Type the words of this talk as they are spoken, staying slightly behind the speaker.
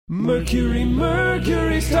Mercury,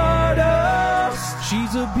 Mercury Stardust.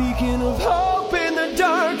 She's a beacon of hope in the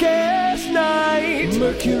darkest night.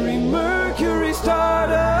 Mercury, Mercury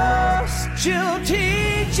Stardust. She'll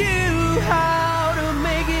teach you how to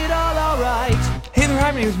make it all alright. Hey there,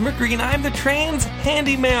 hi, my name is Mercury, and I'm the trans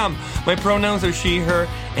handyman. My pronouns are she, her,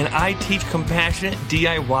 and I teach compassionate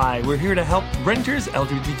DIY. We're here to help renters,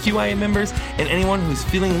 LGBTQIA members, and anyone who's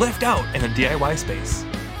feeling left out in the DIY space.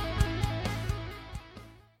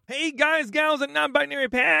 Hey guys, gals, and non-binary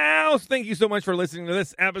pals, thank you so much for listening to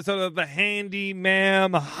this episode of the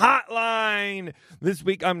Handyman Hotline. This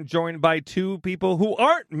week I'm joined by two people who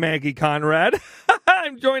aren't Maggie Conrad.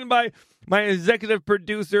 I'm joined by my executive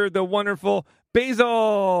producer, the wonderful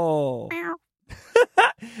Basil.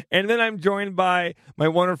 And then I'm joined by my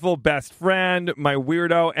wonderful best friend, my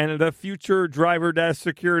weirdo, and the future driver desk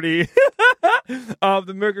security of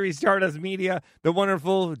the Mercury Stardust Media, the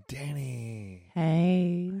wonderful Danny.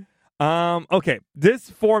 Hey. Okay, this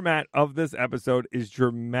format of this episode is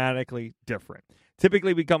dramatically different.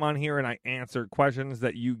 Typically, we come on here and I answer questions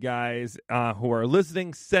that you guys who are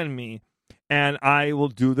listening send me, and I will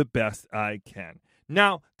do the best I can.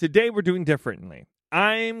 Now, today we're doing differently.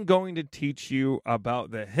 I'm going to teach you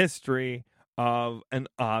about the history of an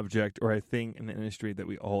object or a thing in the industry that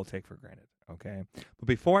we all take for granted, okay? But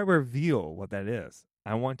before I reveal what that is,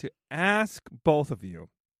 I want to ask both of you,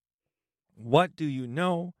 what do you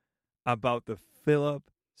know about the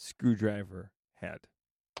Phillips screwdriver head?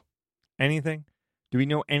 Anything? Do we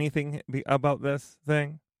know anything about this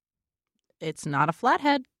thing? It's not a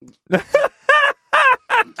flathead. It's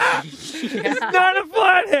not a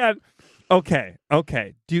flathead. Okay.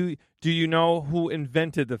 Do you know who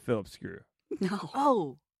invented the Phillips screw? No.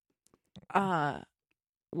 Oh.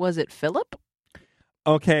 Was it Philip?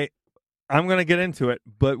 Okay, I'm going to get into it,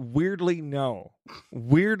 but weirdly, no.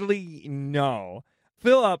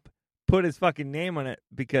 Philip put his fucking name on it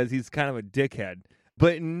because he's kind of a dickhead.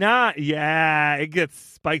 But not, it gets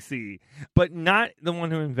spicy. But not the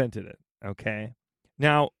one who invented it, okay?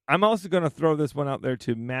 Now, I'm also going to throw this one out there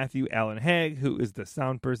to Matthew Allen Haig, who is the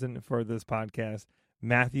sound person for this podcast.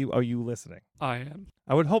 Matthew, are you listening? I am.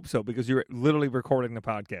 I would hope so, because you're literally recording the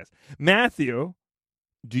podcast. Matthew,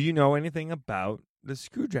 do you know anything about the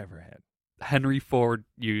screwdriver head? Henry Ford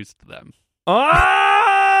used them.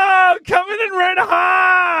 Oh, coming in red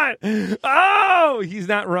hot. Oh, he's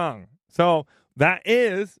not wrong. So that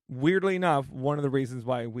is, weirdly enough, one of the reasons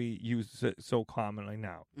why we use it so commonly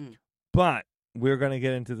now. But we're going to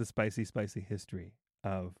get into the spicy history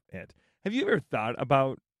of it. Have you ever thought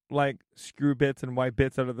about, like, screw bits and why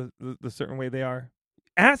bits are the certain way they are?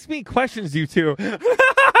 Ask me questions, you two.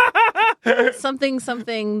 Something.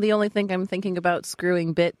 The only thing I'm thinking about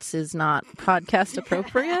screwing bits is not podcast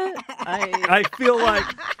appropriate. I feel like,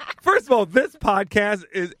 first of all, this podcast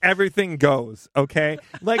is everything goes, okay?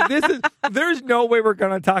 Like, there's no way we're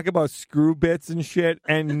going to talk about screw bits and shit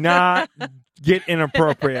and not get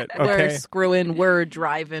inappropriate, okay? We're screwing, we're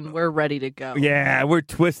driving, we're ready to go. Yeah, we're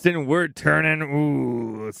twisting, we're turning.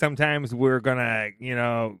 Ooh, sometimes we're going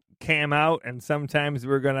to, cam out, and sometimes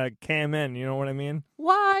we're going to cam in, you know what I mean?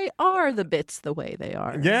 Why are the bits the way they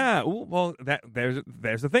are? Yeah, well,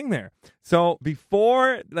 there's the thing there. So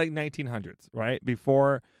before, like, 1900s, right?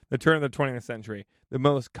 Before the turn of the 20th century, the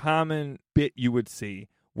most common bit you would see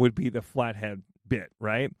would be the flathead bit,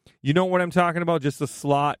 right? You know what I'm talking about? Just the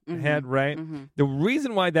slot head, right? Mm-hmm. The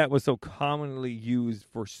reason why that was so commonly used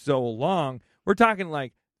for so long, we're talking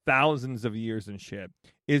like thousands of years and shit,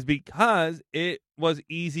 is because it was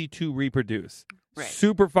easy to reproduce. Right.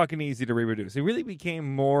 Super fucking easy to reproduce. It really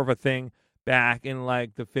became more of a thing back in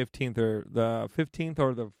like the 15th or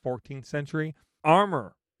the 14th century.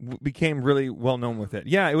 Armor became really well known with it.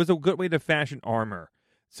 Yeah, it was a good way to fashion armor.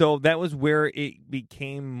 So that was where it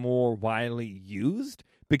became more widely used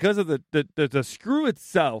because of the screw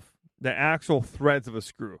itself, the actual threads of a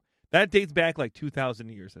screw. That dates back like 2,000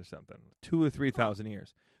 years or something, 2,000 or 3,000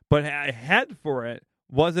 years. But a head for it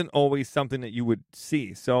wasn't always something that you would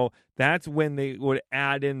see. So that's when they would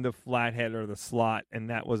add in the flathead or the slot, and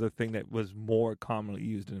that was a thing that was more commonly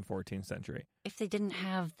used in the 14th century. If they didn't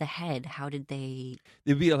have the head, how did they... It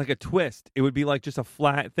would be like a twist. It would be like just a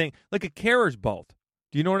flat thing, like a carriage bolt.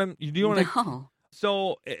 Do you know what I'm... No.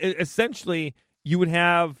 So essentially, you would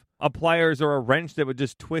have a pliers or a wrench that would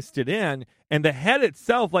just twist it in, and the head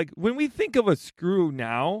itself, like when we think of a screw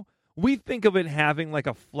now, we think of it having like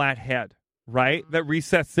a flat head, right? That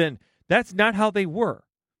resets in. That's not how they were,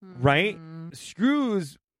 right?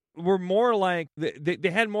 Screws were more like, they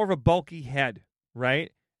had more of a bulky head, right?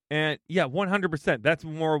 And yeah, 100%. That's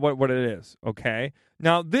more what it is, okay?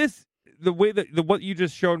 Now, this the way that what you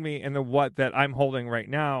just showed me and the what that I'm holding right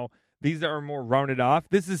now, these are more rounded off.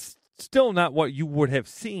 This is still not what you would have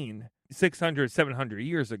seen 600, 700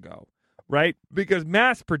 years ago, right? Because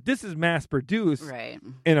this is mass produced Right.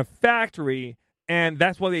 in a factory, and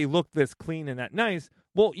that's why they look this clean and that nice.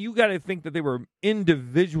 Well, you got to think that they were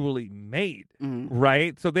individually made,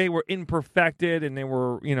 right? So they were imperfected, and they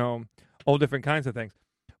were, all different kinds of things.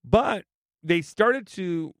 But they started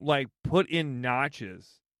to like put in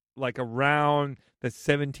notches, like around the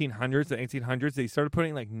 1700s, the 1800s. They started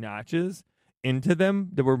putting like notches into them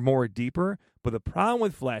that were more deeper. But the problem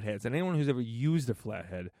with flatheads, and anyone who's ever used a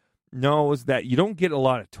flathead knows that you don't get a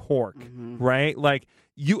lot of torque, right? Like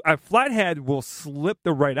a flathead will slip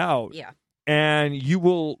the right out. Yeah. And you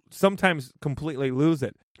will sometimes completely lose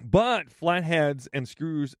it. But flatheads and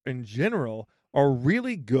screws in general are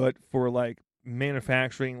really good for like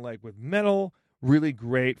manufacturing, like with metal, really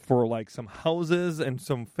great for like some houses and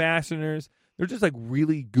some fasteners. They're just like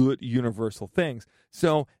really good universal things.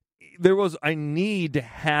 So there was a need to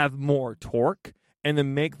have more torque and to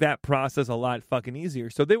make that process a lot fucking easier.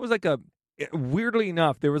 So there was like weirdly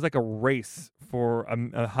enough, there was like a race for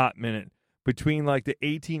a hot minute. Between like the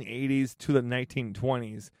 1880s to the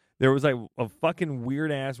 1920s, there was like a fucking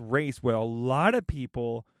weird ass race where a lot of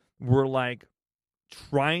people were like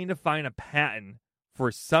trying to find a patent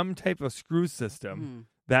for some type of screw system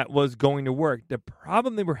that was going to work. The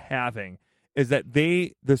problem they were having is that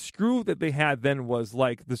the screw that they had then was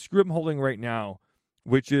like the screw I'm holding right now,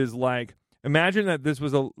 which is like, imagine that this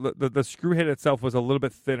was the screw head itself was a little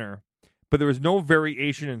bit thinner, but there was no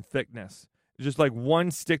variation in thickness. Just like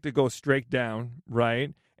one stick that goes straight down,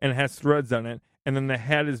 right? And it has threads on it. And then the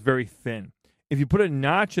head is very thin. If you put a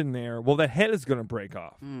notch in there, well, that head is going to break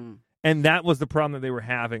off. And that was the problem that they were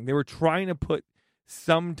having. They were trying to put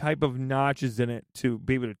some type of notches in it to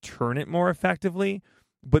be able to turn it more effectively,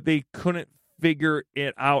 but they couldn't figure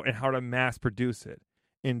it out and how to mass produce it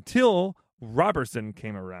until Robertson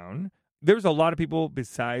came around. There's a lot of people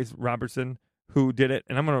besides Robertson who did it.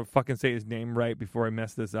 And I'm going to fucking say his name right before I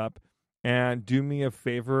mess this up. And do me a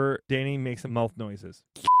favor, Danny, make some mouth noises.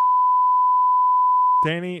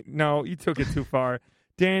 Danny, no, you took it too far.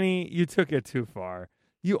 Danny, you took it too far.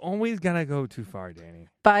 You always gotta go too far, Danny.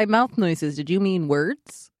 By mouth noises, did you mean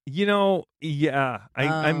words? Yeah,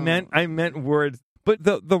 I meant words. But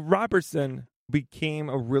the Robertson became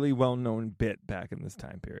a really well-known bit back in this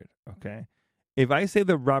time period, okay? If I say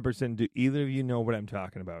the Robertson, do either of you know what I'm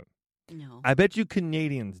talking about? No. I bet you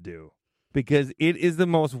Canadians do. Because it is the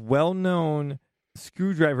most well-known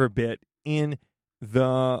screwdriver bit in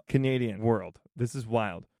the Canadian world. This is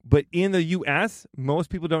wild. But in the U.S., most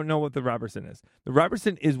people don't know what the Robertson is. The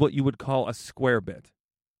Robertson is what you would call a square bit.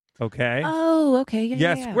 Okay? Oh, okay.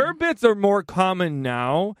 Yeah. Square bits are more common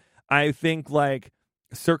now, I think, like,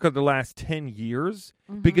 circa the last 10 years.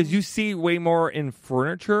 Because you see way more in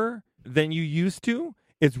furniture than you used to.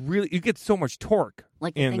 It's really, you get so much torque.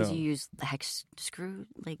 Like the things you use, the hex screw?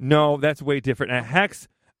 No, that's way different. A hex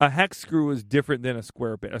screw is different than a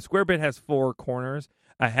square bit. A square bit has 4 corners.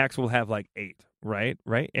 A hex will have like 8, right?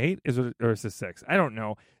 Right? 8? Or is it 6? I don't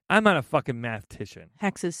know. I'm not a fucking mathematician.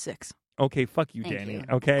 Hex is 6. Okay, fuck you, Thank Danny. you.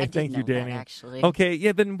 Okay, I did thank you, know that, Danny. actually. Okay,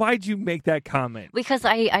 yeah, then why'd you make that comment? Because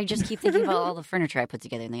I just keep thinking about all the furniture I put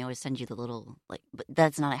together, and they always send you the little, but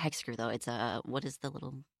that's not a hex screw, though. It's what is the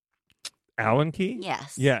little... Allen key?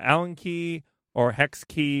 Yes. Yeah, Allen key or hex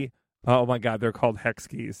key. Oh my God, they're called hex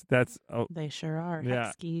keys. They sure are. Yeah,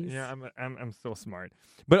 Hex keys. yeah. I'm so smart.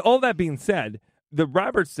 But all that being said, the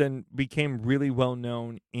Robertson became really well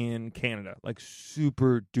known in Canada, like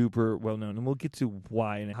super duper well known, and we'll get to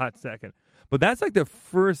why in a hot second. But that's like the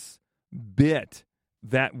first bit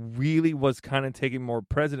that really was kind of taking more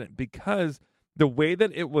precedent because the way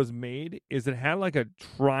that it was made is it had like a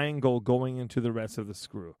triangle going into the rest of the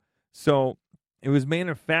screw. So it was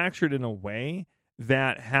manufactured in a way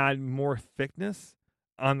that had more thickness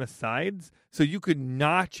on the sides, so you could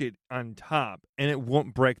notch it on top and it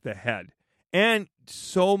won't break the head. And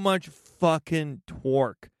so much fucking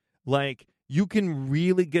torque. Like, you can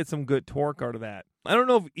really get some good torque out of that. I don't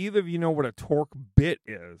know if either of you know what a torque bit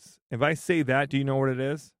is. If I say that, do you know what it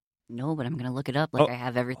is? No, but I'm going to look it up like I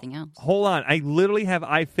have everything else. Hold on. I literally have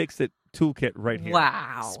iFixit toolkit right here.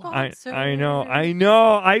 Wow. I know.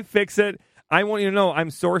 iFixit. I want you to know I'm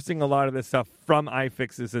sourcing a lot of this stuff from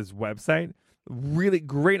iFixit's website. Really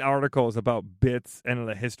great articles about bits and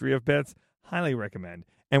the history of bits. Highly recommend.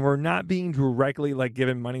 And we're not being directly like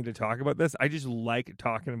given money to talk about this. I just like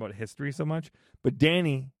talking about history so much. But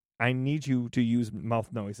Danny, I need you to use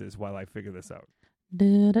mouth noises while I figure this out.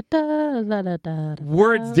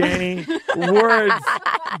 Words, Danny. Words.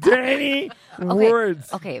 Danny.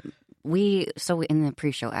 Words. Okay. So in the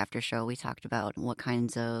pre-show, after show, we talked about what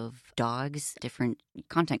kinds of dogs different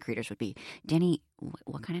content creators would be. Danny,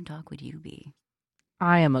 what kind of dog would you be?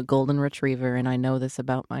 I am a golden retriever, and I know this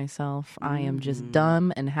about myself. I am just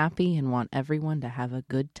dumb and happy and want everyone to have a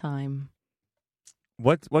good time.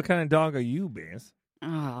 What kind of dog are you, Bass?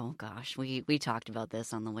 Oh gosh, we talked about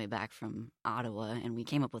this on the way back from Ottawa, and we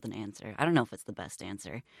came up with an answer. I don't know if it's the best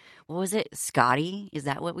answer. What was it? Scotty? Is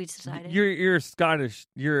that what we decided? You're Scottish.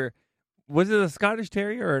 Was it a Scottish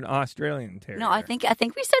Terrier or an Australian Terrier? No, I think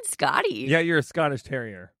we said Scotty. Yeah, you're a Scottish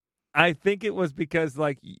Terrier. I think it was because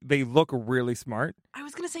like they look really smart. I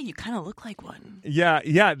was gonna say you kind of look like one.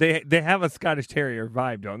 Yeah, they have a Scottish Terrier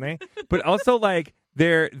vibe, don't they? But also like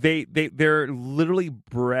they're literally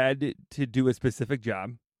bred to do a specific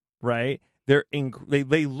job, right?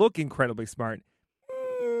 They look incredibly smart.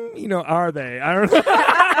 Are they? I don't know.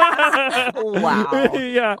 Wow.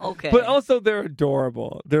 Yeah. Okay. But also they're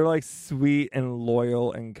adorable. They're like sweet and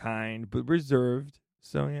loyal and kind, but reserved.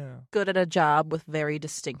 So yeah. Good at a job with very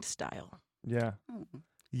distinct style. Yeah.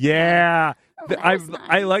 Yeah. That was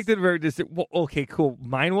I nice. liked it very distinct. Well, okay, cool.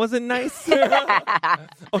 Mine wasn't nice.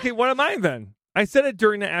 Okay, what am I then? I said it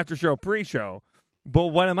during the after show, pre-show. But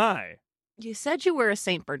what am I? You said you were a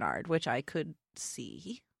Saint Bernard, which I could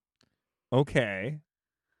see. Okay.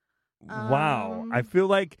 Wow. I feel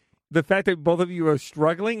like the fact that both of you are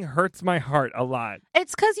struggling hurts my heart a lot.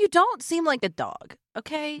 It's because you don't seem like a dog,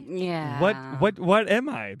 okay? Yeah. What am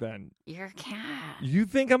I then? You're a cat. You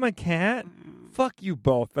think I'm a cat? Fuck you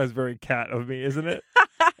both. That's very cat of me, isn't it?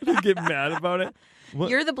 To get mad about it. What?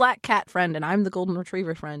 You're the black cat friend, and I'm the golden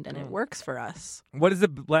retriever friend, and it works for us. What is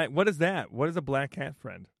that? What is a black cat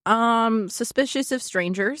friend? Suspicious of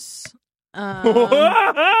strangers.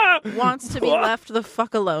 Wants to be left the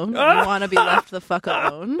fuck alone. You want to be left the fuck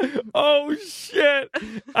alone. Oh shit!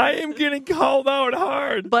 I am getting called out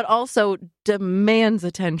hard. But also demands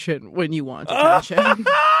attention when you want attention.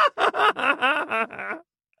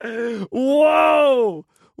 Whoa!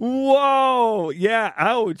 Yeah,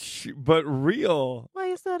 ouch, but real. Why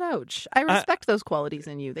is that ouch? I respect those qualities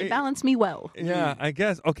in you. They balance me well. Yeah, I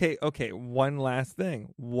guess. Okay. One last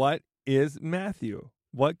thing. What is Matthew?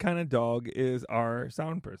 What kind of dog is our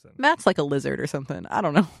sound person? Matt's like a lizard or something. I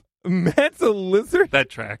don't know. Matt's a lizard? That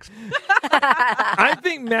tracks. I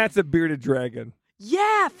think Matt's a bearded dragon.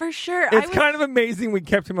 Yeah, for sure. It's kind of amazing we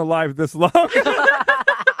kept him alive this long.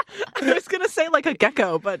 I was going to say like a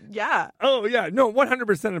gecko, but yeah. Oh, yeah. No,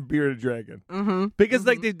 100% a bearded dragon. Mm-hmm. Because,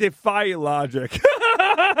 like, they defy logic.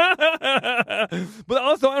 But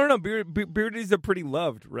also, I don't know, beardies are pretty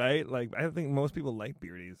loved, right? Like, I think most people like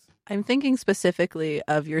beardies. I'm thinking specifically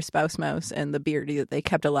of your spouse mouse and the beardie that they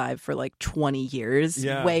kept alive for like 20 years.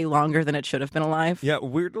 Yeah. Way longer than it should have been alive. Yeah,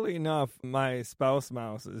 weirdly enough, my spouse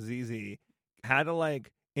mouse, ZZ, had to,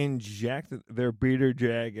 like, inject their bearded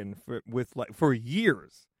dragon for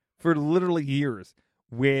years. For literally years,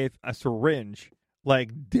 with a syringe,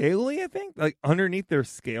 like daily, I think, like underneath their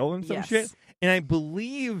scale and some shit. And I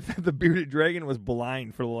believe that the bearded dragon was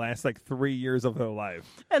blind for the last like 3 years of their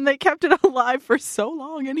life. And they kept it alive for so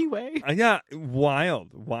long anyway. Yeah,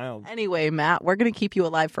 wild. Anyway, Matt, we're going to keep you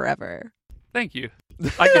alive forever. Thank you.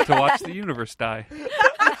 I get to watch the universe die.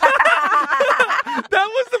 That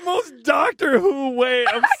was the most Doctor Who way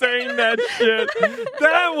of saying that shit.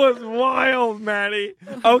 That was wild, Maddie.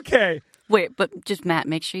 Okay. Wait, but just Matt,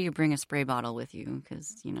 make sure you bring a spray bottle with you,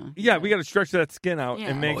 because Yeah, we got to stretch that skin out Yeah.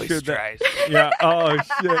 and make sure that. Moisturize. Yeah. Oh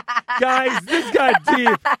shit, guys, this got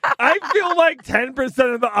deep. I feel like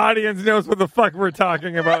 10% of the audience knows what the fuck we're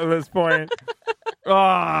talking about at this point.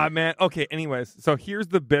 Ah, man. Okay. Anyways, so here's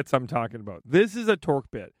the bits I'm talking about. This is a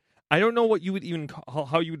torque bit. I don't know what you would even call,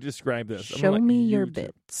 how you would describe this. Show me your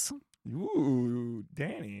bits. Ooh,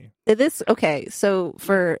 Danny. Okay, so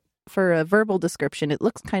for a verbal description, it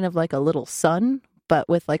looks kind of like a little sun, but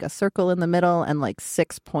with like a circle in the middle and like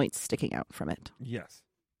 6 points sticking out from it. Yes.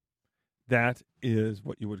 That is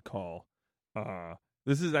what you would call,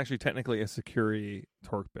 this is actually technically a security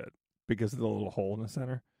torque bit because of the little hole in the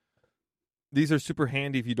center. These are super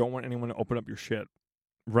handy if you don't want anyone to open up your shit,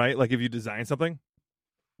 right? Like if you design something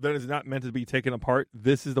that is not meant to be taken apart,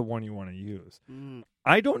 this is the one you want to use.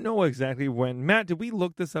 I don't know exactly when. Matt, did we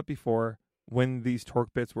look this up before? When these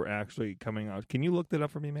torque bits were actually coming out? Can you look that up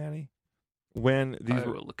for me, Maddie? When these I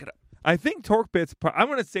were, will look it up. I think torque bits. I'm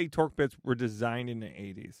going to say torque bits were designed in the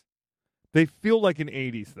 80s. They feel like an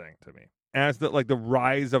 80s thing to me. As the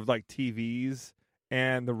rise of like TVs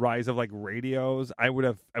and the rise of like radios, I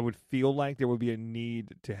would feel like there would be a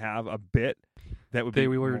need to have a bit that would They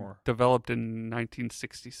be were more. developed in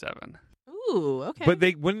 1967. Ooh, okay. But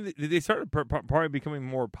they started probably becoming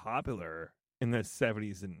more popular in the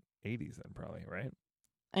 70s and 80s then, probably, right?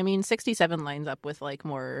 I mean, 67 lines up with like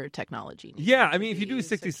more technology. Yeah, I to mean, if you do be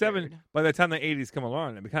 67, secured. by the time the 80s come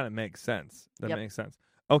along, it kind of makes sense. That Yep. makes sense.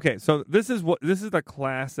 Okay, so this is the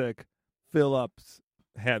classic Phillips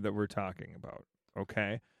head that we're talking about.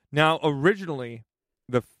 Okay, now originally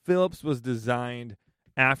the Phillips was designed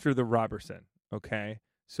after the Robertson. Okay,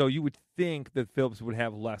 so you would think that Phillips would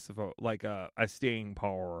have less of a staying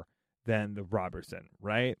power than the Robertson,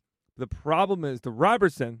 right? The problem is the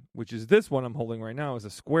Robertson, which is this one I'm holding right now, is a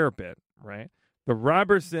square bit, right? The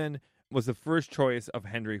Robertson was the first choice of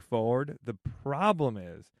Henry Ford. The problem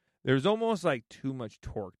is there's almost like too much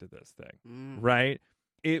torque to this thing, right?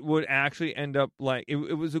 It would actually end up like it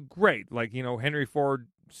was a great, like, Henry Ford,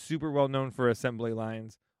 super well known for assembly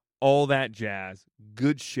lines, all that jazz,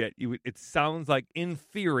 good shit. It sounds like, in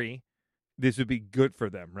theory, this would be good for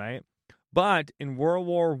them, right? But in World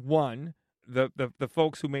War I, the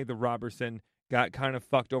folks who made the Robertson got kind of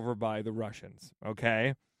fucked over by the Russians,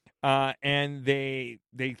 okay? And they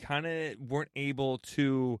kind of weren't able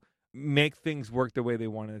to make things work the way they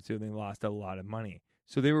wanted to. They lost a lot of money.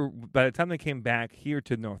 So by the time they came back here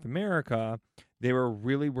to North America, they were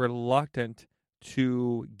really reluctant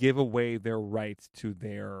to give away their rights to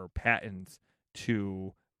their patents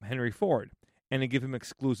to Henry Ford and to give him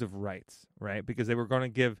exclusive rights, right? Because they were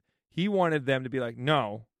going to he wanted them to be like,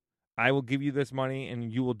 no, I will give you this money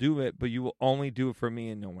and you will do it, but you will only do it for me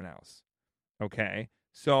and no one else. Okay?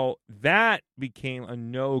 So that became a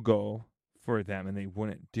no-go for them and they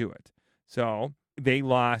wouldn't do it. So they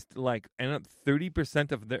lost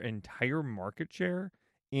 30% of their entire market share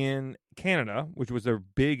in Canada, which was their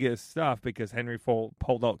biggest stuff because Henry Ford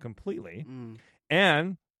pulled out completely.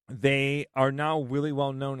 And they are now really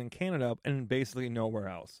well known in Canada and basically nowhere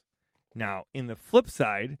else. Now, in the flip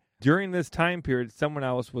side, during this time period, someone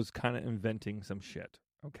else was kind of inventing some shit.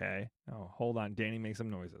 Okay? Oh, hold on. Danny, make some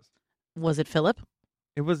noises. Was it Philip?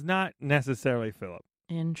 It was not necessarily Philip.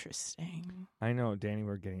 Interesting. I know, Danny,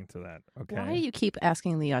 we're getting to that. Okay. Why do you keep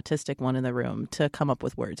asking the autistic one in the room to come up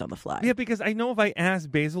with words on the fly? Yeah, because I know if I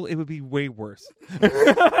asked Basil, it would be way worse.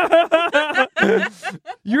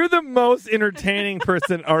 You're the most entertaining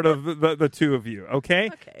person out of the two of you, okay?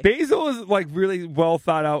 Basil is really well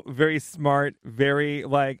thought out, very smart, very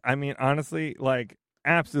honestly,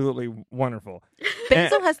 absolutely wonderful.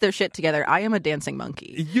 Basil has their shit together. I am a dancing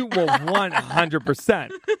monkey. You will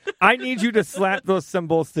 100%. I need you to slap those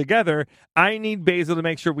symbols together. I need Basil to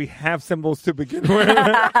make sure we have symbols to begin with.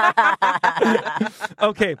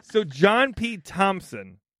 Okay, so John P.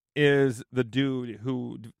 Thompson is the dude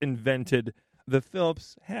who invented the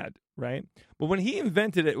Phillips head, right? But when he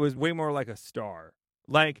invented it, it was way more like a star.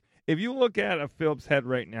 Like, if you look at a Phillips head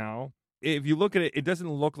right now, if you look at it, it doesn't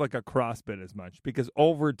look like a crossbit as much because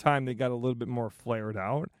over time they got a little bit more flared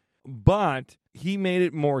out. But he made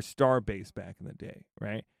it more star-based back in the day,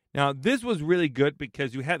 right? Now, this was really good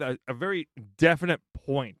because you had a very definite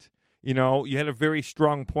point. You had a very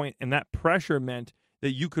strong point, and that pressure meant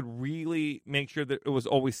that you could really make sure that it was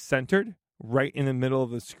always centered right in the middle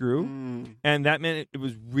of the screw. And that meant it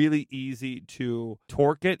was really easy to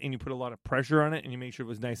torque it, and you put a lot of pressure on it, and you make sure it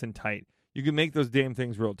was nice and tight. You can make those damn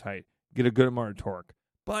things real tight, get a good amount of torque.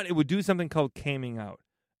 But it would do something called caming out.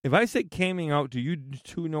 If I say caming out, do you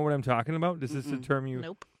two know what I'm talking about? Is this a term you...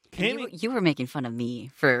 Nope. You were making fun of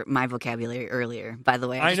me for my vocabulary earlier, by the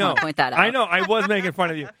way. I just know. want to point that out. I know. I was making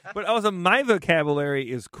fun of you. But also, my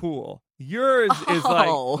vocabulary is cool. Yours is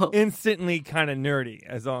instantly kind of nerdy,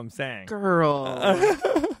 is all I'm saying. Girl.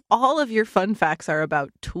 All of your fun facts are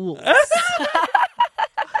about tools.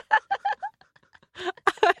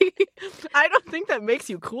 I don't think that makes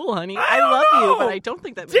you cool, honey. I love you, but I don't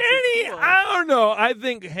think that makes you cool. I don't know. I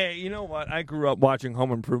think, hey, you know what? I grew up watching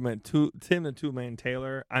Home Improvement, Tim and Two-Man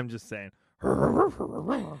Taylor. I'm just saying. You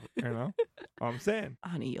know what I'm saying?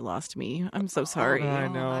 Honey, you lost me. I'm so sorry. I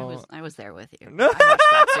know. I was there with you. I watched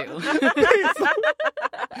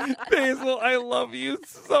that too. Basil, I love you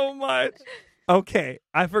so much. Okay,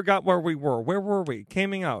 I forgot where we were. Where were we?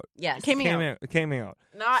 Caming out. Yes. Caming out. Caming out.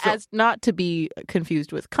 Not to be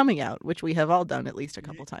confused with coming out, which we have all done at least a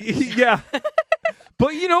couple times. Yeah.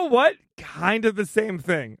 But you know what? Kind of the same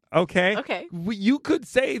thing. Okay. Okay. You could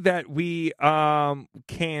say that we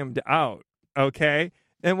cammed out. Okay.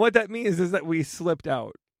 And what that means is that we slipped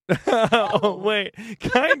out. Oh, wait.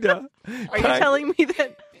 Kinda. Are you telling me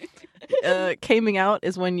that caming out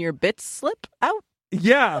is when your bits slip out?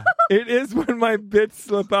 Yeah, it is when my bits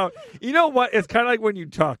slip out. You know what? It's kind of like when you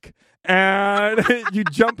tuck and you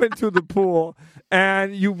jump into the pool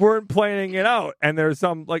and you weren't planning it out. And there's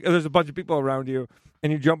a bunch of people around you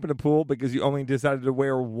and you jump in the pool because you only decided to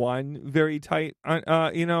wear one very tight,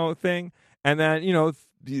 thing. And then,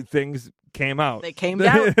 things came out. They came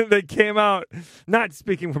out. They came out. Not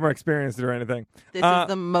speaking from our experience or anything. This is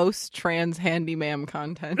the most trans handyman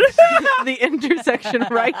content. The intersection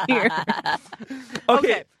right here.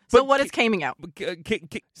 Okay. So what is coming out?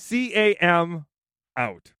 CAM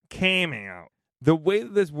out. Caming out. The way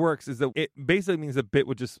that this works is that it basically means the bit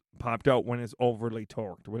would just popped out when it's overly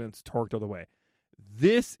torqued, when it's torqued all the way.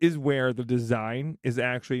 This is where the design is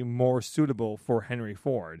actually more suitable for Henry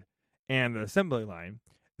Ford and the assembly line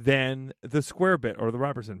than the square bit or the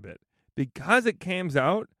Robertson bit. Because it cams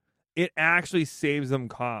out, it actually saves them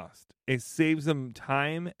cost. It saves them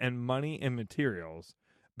time and money and materials.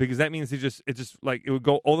 Because that means it just like it would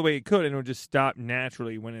go all the way it could and it would just stop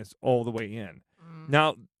naturally when it's all the way in.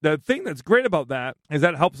 Now, the thing that's great about that is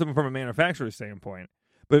that helps them from a manufacturer's standpoint.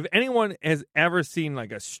 But if anyone has ever seen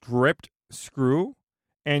like a stripped screw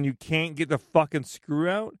and you can't get the fucking screw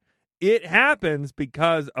out, it happens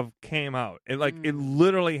because of came out. It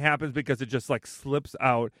literally happens because it just like slips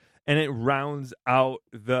out and it rounds out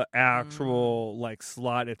the actual like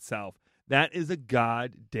slot itself. That is a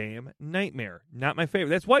goddamn nightmare. Not my favorite.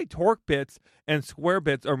 That's why torque bits and square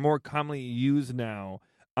bits are more commonly used now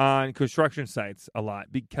on construction sites a lot,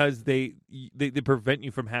 because they prevent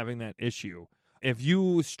you from having that issue. If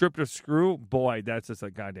you stripped a screw, boy, that's just a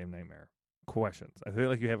goddamn nightmare. Questions? I feel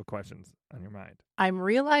like you have questions on your mind. I'm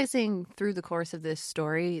realizing through the course of this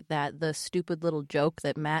story that the stupid little joke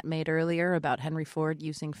that Matt made earlier about Henry Ford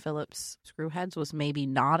using Phillips screw heads was maybe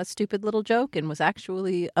not a stupid little joke and was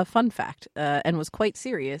actually a fun fact and was quite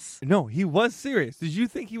serious. No, he was serious. Did you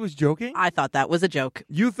think he was joking? I thought that was a joke.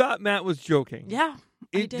 You thought Matt was joking? Yeah,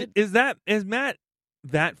 I did. Is Matt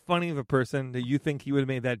that funny of a person that you think he would have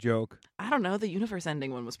made that joke? I don't know. The universe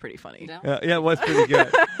ending one was pretty funny. No? Yeah, it was pretty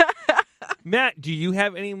good. Matt, do you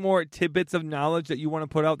have any more tidbits of knowledge that you want to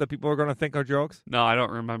put out that people are going to think are jokes? No, I don't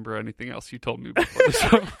remember anything else you told me before the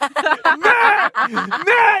show.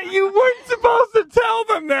 Matt, you weren't supposed to tell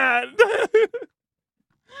them that.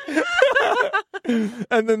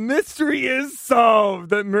 And the mystery is solved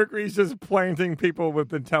that Mercury's just planting people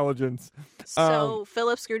with intelligence. So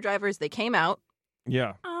Phillips screwdrivers, they came out.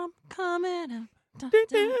 Yeah. I'm coming out. Dun,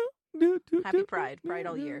 dun. Happy Pride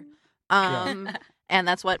all year. And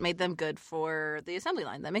that's what made them good for the assembly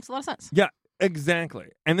line. That makes a lot of sense. Yeah, exactly.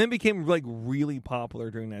 And then became like really popular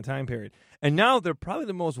during that time period. And now they're probably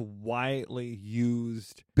the most widely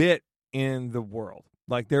used bit in the world.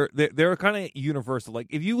 Like they're kind of universal. Like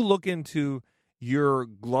if you look into your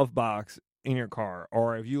glove box in your car,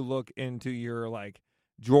 or if you look into your like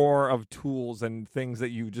drawer of tools and things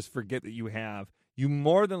that you just forget that you have, you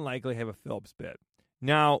more than likely have a Phillips bit.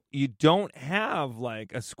 Now, you don't have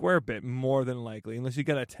like a square bit more than likely, unless you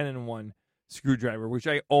got a 10-in-1 screwdriver, which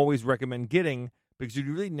I always recommend getting because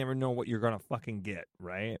you really never know what you're going to fucking get,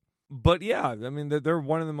 right? But yeah, I mean, they're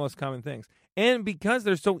one of the most common things. And because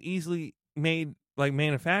they're so easily made, like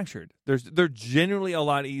manufactured, they're generally a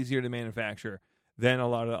lot easier to manufacture than a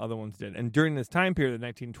lot of the other ones did. And during this time period, the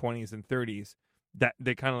 1920s and 30s, that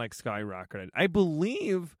they kind of like skyrocketed. I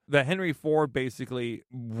believe that Henry Ford basically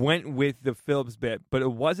went with the Phillips bit, but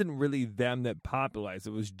it wasn't really them that popularized it.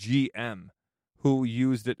 It was GM who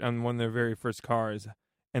used it on one of their very first cars,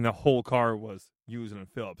 and the whole car was using a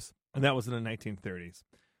Phillips. And that was in the 1930s.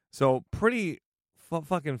 So pretty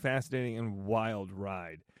fucking fascinating and wild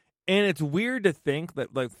ride. And it's weird to think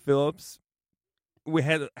that like Phillips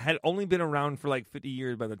had only been around for like 50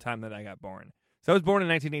 years by the time that I got born. So I was born in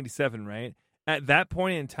 1987, right? At that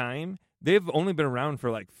point in time, they've only been around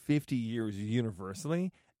for like 50 years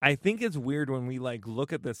universally. I think it's weird when we like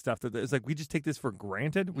look at this stuff that it's like we just take this for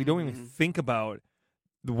granted. We don't even think about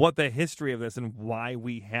what the history of this and why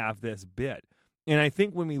we have this bit. And I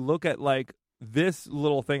think when we look at like this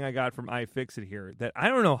little thing I got from iFixit here, that I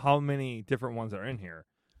don't know how many different ones are in here,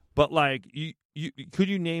 but like you could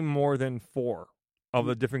you name more than 4 of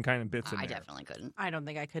the different kind of bits in there? I definitely couldn't. I don't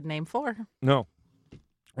think I could name 4. No.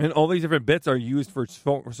 And all these different bits are used for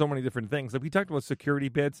so many different things. Like we talked about security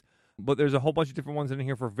bits, but there's a whole bunch of different ones in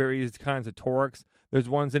here for various kinds of torques. There's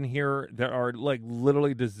ones in here that are like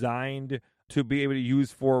literally designed to be able to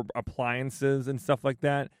use for appliances and stuff like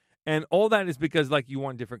that. And all that is because like you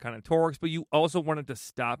want different kind of torques, but you also want it to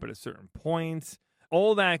stop at a certain point.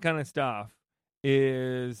 All that kind of stuff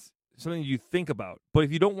is something you think about. But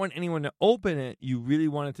if you don't want anyone to open it, you really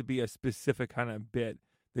want it to be a specific kind of bit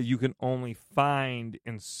that you can only find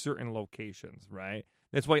in certain locations, right?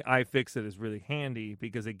 That's why iFixit is really handy,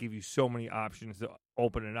 because they give you so many options to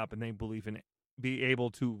open it up, and they believe in it, be able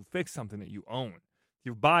to fix something that you own. If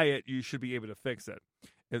you buy it, you should be able to fix it.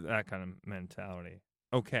 It's that kind of mentality.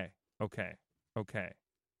 Okay. Okay.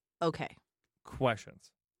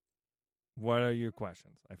 Questions. What are your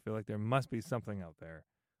questions? I feel like there must be something out there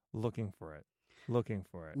looking for it.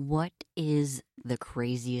 What is the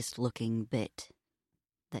craziest looking bit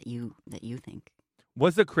that you think?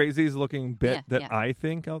 What's the craziest looking bit Yeah. I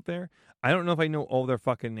think out there? I don't know if I know all their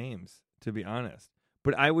fucking names, to be honest.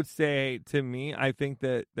 But I would say, to me, I think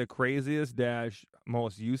that the craziest dash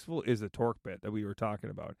most useful is the torque bit that we were talking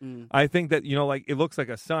about. I think that, like, it looks like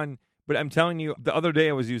a sun, but I'm telling you, the other day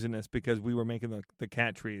I was using this because we were making the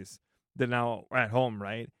cat trees that now are at home,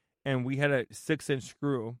 right? And we had a 6-inch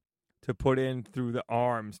screw to put in through the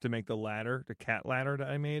arms to make the ladder, the cat ladder that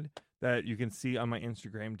I made, that you can see on my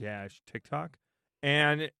Instagram TikTok.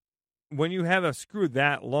 And when you have a screw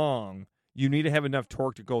that long, you need to have enough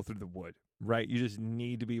torque to go through the wood, right? You just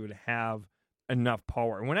need to be able to have enough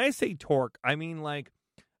power. And when I say torque, I mean, like,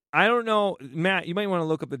 I don't know, Matt, you might want to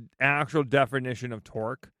look up the actual definition of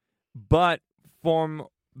torque, but from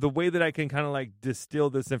the way that I can kind of like distill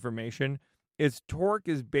this information is torque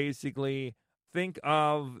is basically, think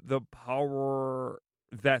of the power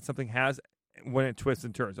that something has when it twists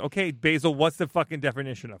and turns. Okay, Basil, what's the fucking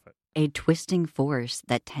definition of it? A twisting force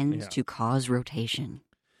that tends to cause rotation.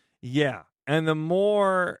 Yeah, and the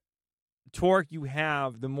more torque you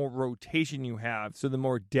have, the more rotation you have, so the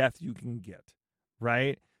more depth you can get,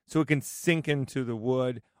 right? So it can sink into the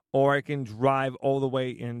wood, or it can drive all the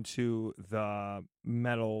way into the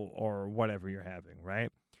metal or whatever you're having, right?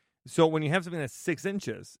 So when you have something that's 6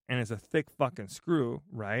 inches and it's a thick fucking screw,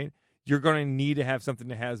 right, you're going to need to have something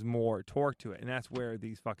that has more torque to it, and that's where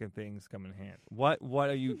these fucking things come in hand. What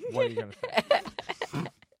are you going to say?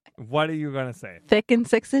 What are you going to say? Thick and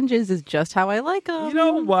 6 inches is just how I like them. You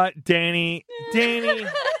know what, Danny?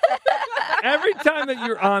 Every time that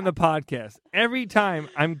you're on the podcast, every time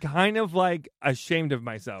I'm kind of like ashamed of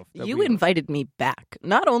myself. You invited me back.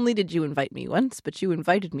 Not only did you invite me once, but you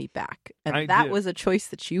invited me back. And that was a choice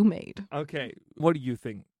that you made. Okay. What do you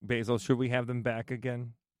think, Basil? Should we have them back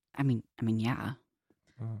again? I mean, yeah.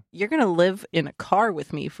 You're going to live in a car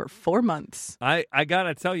with me for 4 months. I got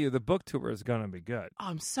to tell you, the book tour is going to be good. Oh,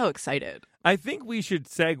 I'm so excited. I think we should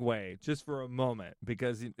segue just for a moment,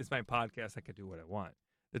 because it's my podcast. I can do what I want,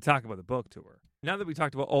 to talk about the book tour. Now that we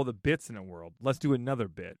talked about all the bits in the world, let's do another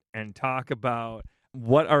bit and talk about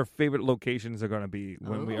what our favorite locations are going to be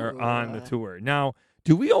when we are on the tour. Now,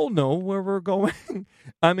 do we all know where we're going?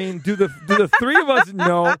 I mean, do the three of us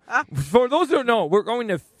know? For those who don't know, we're going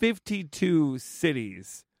to 52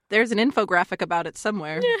 cities. There's an infographic about it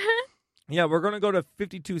somewhere. Yeah, we're going to go to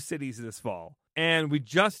 52 cities this fall. And we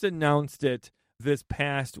just announced it this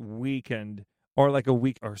past weekend, or like a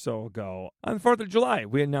week or so ago. On the 4th of July,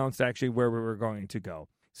 we announced actually where we were going to go.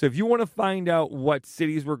 So if you want to find out what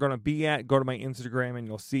cities we're going to be at, go to my Instagram and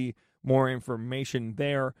you'll see more information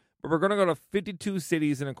there. But we're going to go to 52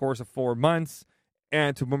 cities in a course of 4 months,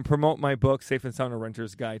 and to promote my book, Safe and Sound: A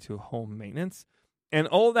Renter's Guide to Home Maintenance. And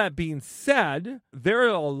all that being said, there are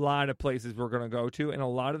a lot of places we're going to go to, and a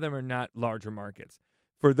lot of them are not larger markets.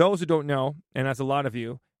 For those who don't know, and that's a lot of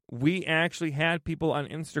you, we actually had people on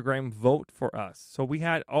Instagram vote for us. So we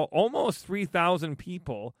had almost 3,000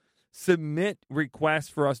 people submit requests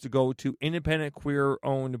for us to go to independent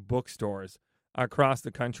queer-owned bookstores across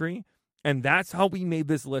the country. And that's how we made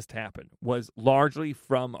this list happen, was largely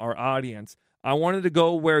from our audience. I wanted to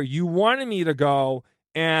go where you wanted me to go,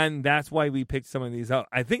 and that's why we picked some of these out.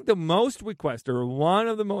 I think the most requested, or one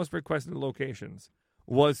of the most requested locations,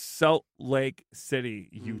 was Salt Lake City,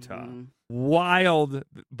 Utah. Mm-hmm. Wild,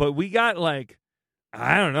 but we got like,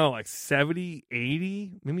 I don't know, like 70,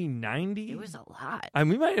 80, maybe 90. It was a lot. I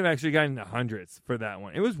mean, we might have actually gotten the hundreds for that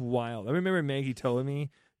one. It was wild. I remember Maggie telling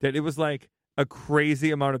me that it was like a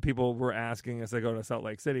crazy amount of people were asking us to go to Salt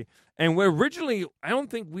Lake City. And we're originally, I don't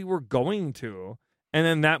think we were going to. And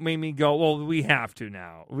then that made me go, well, we have to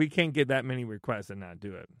now. We can't get that many requests and not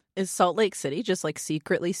do it. Is Salt Lake City just like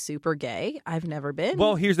secretly super gay? I've never been.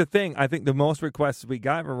 Well, here's the thing. I think the most requests we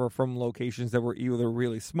got were from locations that were either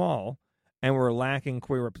really small and were lacking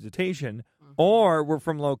queer representation, or were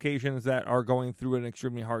from locations that are going through an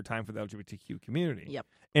extremely hard time for the LGBTQ community. Yep.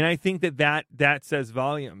 And I think that says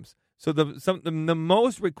volumes. So the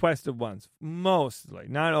most requested ones, mostly,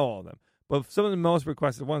 not all of them, but some of the most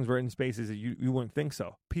requested ones were in spaces that you wouldn't think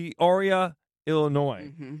so. Peoria,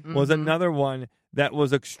 Illinois was another one that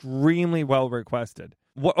was extremely well requested.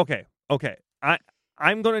 Okay.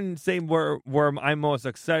 I'm going to say where I'm most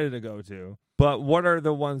excited to go to, but what are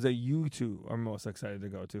the ones that you two are most excited to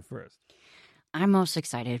go to first? I'm most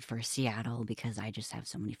excited for Seattle because I just have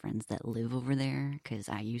so many friends that live over there because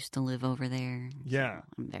I used to live over there. Yeah. So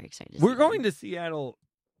I'm very excited. We're going to Seattle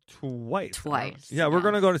twice. Twice. Yeah, we're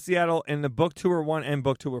going to go to Seattle in the book tour 1 and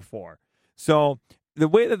book tour 4. So the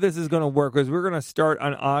way that this is going to work is we're going to start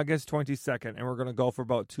on August 22nd, and we're going to go for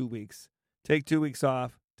about 2 weeks. Take 2 weeks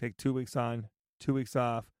off, take 2 weeks on, 2 weeks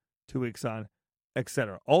off, 2 weeks on,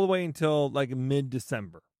 etc. All the way until like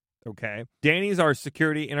mid-December. Okay. Danny's our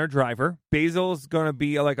security and our driver. Basil's going to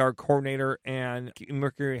be like our coordinator and keep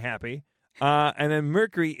Mercury happy. And then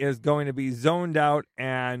Mercury is going to be zoned out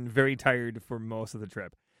and very tired for most of the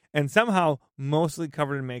trip. And somehow mostly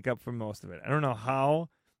covered in makeup for most of it. I don't know how.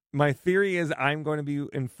 My theory is I'm going to be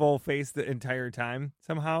in full face the entire time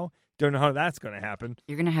somehow. Don't know how that's going to happen.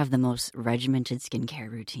 You're going to have the most regimented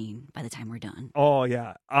skincare routine by the time we're done. Oh,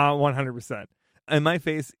 yeah. 100%. And my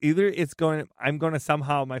face, I'm going to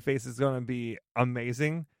somehow, my face is going to be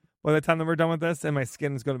amazing by the time that we're done with this, and my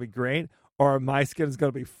skin is going to be great, or my skin is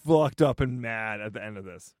going to be fucked up and mad at the end of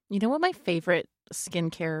this. You know what my favorite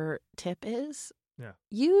skincare tip is? Yeah.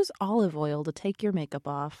 Use olive oil to take your makeup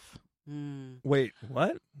off. Wait,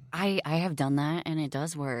 what? I have done that, and it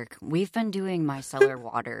does work. We've been doing micellar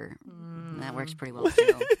water. That works pretty well,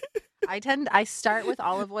 too. I start with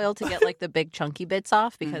olive oil to get like the big chunky bits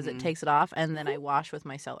off because it takes it off, and then I wash with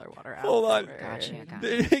micellar water out. Hold on. Gotcha.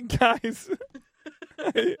 Guys.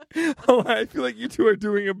 Hold on, I feel like you two are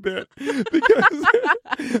doing a bit because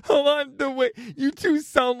hold on, the way you two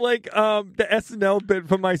sound like the SNL bit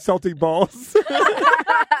from My Salty Balls.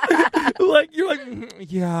 Like you're like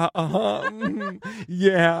yeah,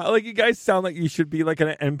 yeah, like you guys sound like you should be like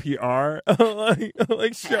an NPR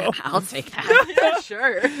like show. I'll take that. Yeah,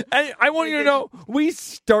 sure. I want you to know we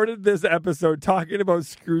started this episode talking about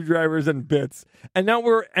screwdrivers and bits, and now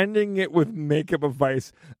we're ending it with makeup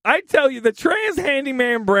advice. I tell you, the Trans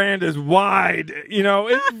Handyman brand is wide. You know,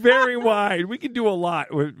 it's very wide. We can do a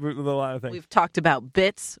lot with a lot of things. We've talked about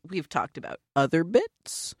bits. We've talked about other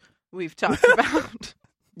bits. We've talked about.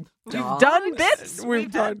 We've done bits.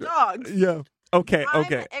 We've done dogs. Yeah. Okay. I'm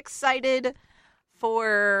Okay. excited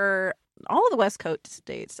for all of the West Coast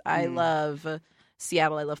states. I love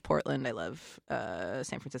Seattle. I love Portland. I love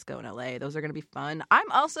San Francisco and LA. Those are going to be fun. I'm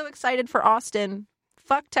also excited for Austin.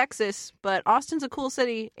 Fuck Texas, but Austin's a cool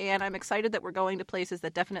city, and I'm excited that we're going to places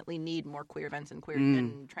that definitely need more queer events and queer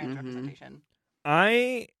and trans representation.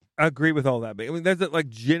 I agree with all that, but I mean, that's like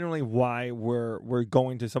generally why we're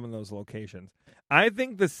going to some of those locations. I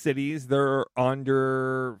think the cities that are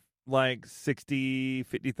under like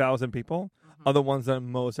 50,000 people are the ones that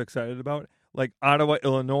I'm most excited about. Like Ottawa,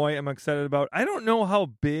 Illinois, I'm excited about. I don't know how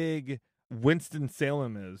big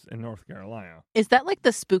Winston-Salem is in North Carolina. Is that like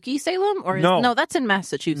the spooky Salem? Or no, that's in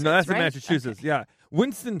Massachusetts. No, that's right? in Massachusetts, okay. Yeah.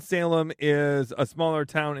 Winston-Salem is a smaller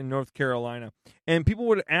town in North Carolina. And people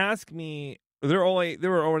would ask me, they were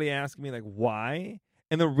already asking me like why?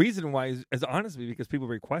 And the reason why is honestly because people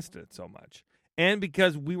requested it so much. And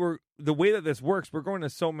because the way that this works, we're going to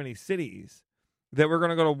so many cities that we're going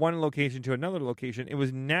to go to one location to another location. It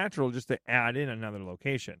was natural just to add in another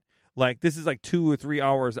location. Like, this is like 2 or 3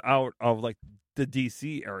 hours out of like the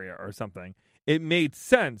DC area or something. It made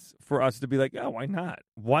sense for us to be like, oh, why not?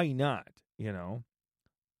 Why not? You know?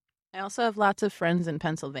 I also have lots of friends in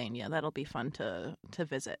Pennsylvania. That'll be fun to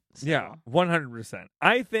visit. So. Yeah, 100%.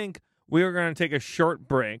 I think we are going to take a short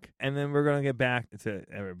break, and then we're going to get back to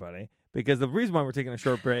everybody. Because the reason why we're taking a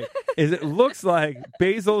short break is it looks like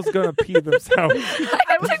Basil's going to pee themselves.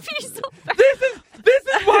 I want to pee so bad. This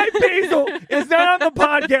is why Basil is not on the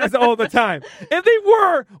podcast all the time. If they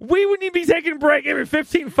were, we wouldn't be taking a break every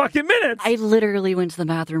 15 fucking minutes. I literally went to the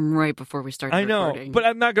bathroom right before we started recording. I know, but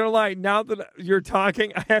I'm not going to lie. Now that you're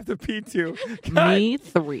talking, I have to pee too. Me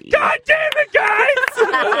 3. God damn it, guys!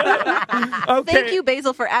 Okay. Thank you,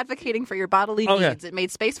 Basil, for advocating for your bodily needs. It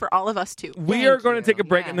made space for all of us, too. We are going to take a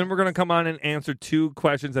break, and then we're going to come on and answer 2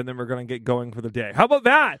 questions, and then we're going to get going for the day. How about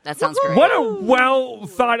that? That sounds great. What a well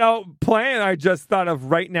thought out plan I just thought of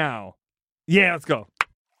right now. Yeah, let's go.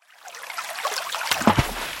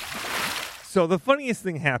 So the funniest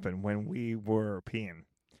thing happened when we were peeing.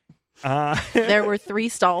 There were 3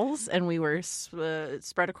 stalls, and we were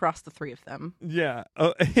spread across the 3 of them. Yeah.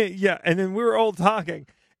 Yeah. And then we were all talking,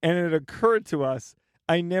 and it occurred to us,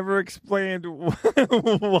 I never explained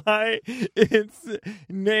why it's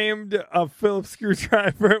named a Phillips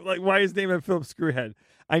screwdriver, like why it's named a Phillips screwhead.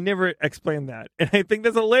 I never explained that. And I think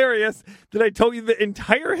that's hilarious that I told you the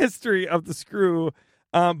entire history of the screw,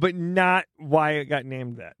 but not why it got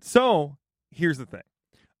named that. So here's the thing.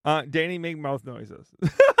 Danny, make mouth noises.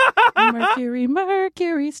 Mercury,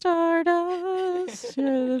 Mercury, stardust.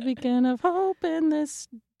 You're the beacon of hope in this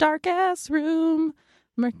dark-ass room.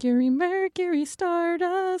 Mercury, Mercury,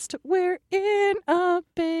 stardust. We're in a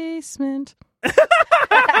basement. That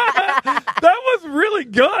was really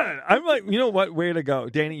good. I'm like, you know what? Way to go.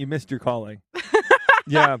 Danny, you missed your calling.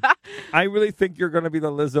 Yeah. I really think you're going to be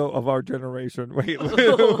the Lizzo of our generation. Wait. I'm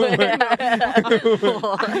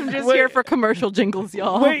just here for commercial jingles,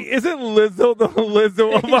 y'all. Wait, isn't Lizzo the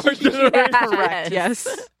Lizzo of our generation? Correct. Yes.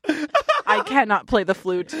 I cannot play the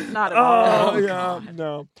flute. Not at all. Oh, yeah.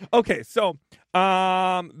 No. Okay, so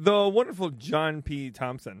the wonderful John P.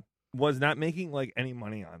 Thompson was not making like any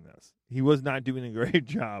money on this. He was not doing a great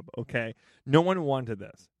job, okay? No one wanted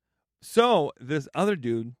this. So this other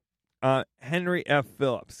dude, Henry F.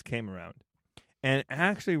 Phillips, came around and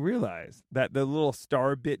actually realized that the little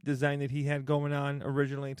star bit design that he had going on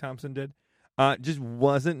originally, Thompson did, just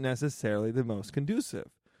wasn't necessarily the most conducive.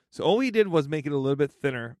 So all he did was make it a little bit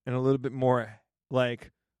thinner and a little bit more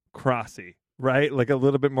like crossy, right? Like a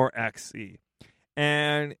little bit more XE.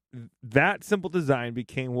 And that simple design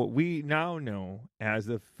became what we now know as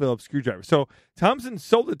the Phillips screwdriver. So Thompson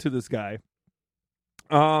sold it to this guy.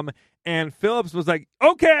 And Phillips was like,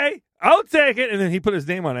 okay, I'll take it. And then he put his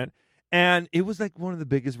name on it. And it was like one of the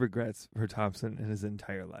biggest regrets for Thompson in his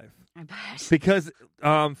entire life. I bet. Because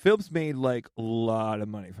Phillips made like a lot of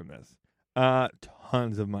money from this.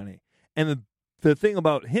 Tons of money. And the thing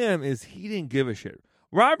about him is he didn't give a shit.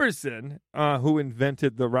 Robertson, who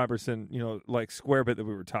invented the Robertson, like square bit that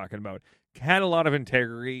we were talking about, had a lot of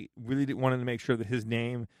integrity, really wanted to make sure that his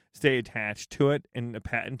name stay attached to it and a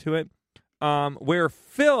patent to it. Where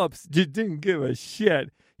Phillips just didn't give a shit.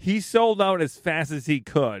 He sold out as fast as he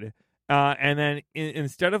could. And then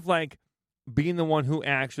instead of like being the one who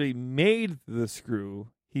actually made the screw,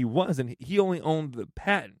 he wasn't. He only owned the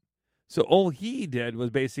patent. So all he did was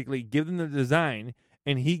basically give them the design,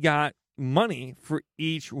 and he got money for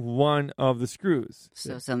each one of the screws.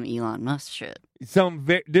 So some Elon Musk shit.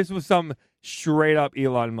 This was some straight up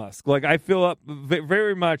Elon Musk. Like I feel up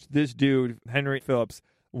very much this dude, Henry Phillips,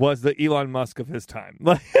 was the Elon Musk of his time.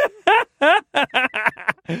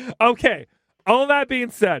 Okay. All that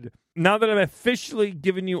being said, now that I've officially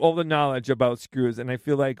given you all the knowledge about screws, and I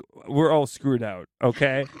feel like we're all screwed out,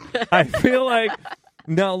 okay? I feel like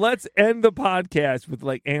now let's end the podcast with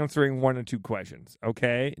like answering one or two questions,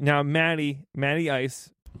 okay? Now, Maddie Ice,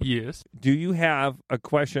 Yes, do you have a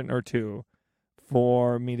question or two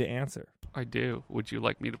for me to answer? I do. Would you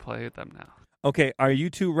like me to play them now? Okay, are you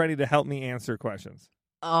two ready to help me answer questions?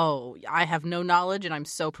 Oh, I have no knowledge, and I'm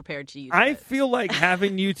so prepared to use I it. feel like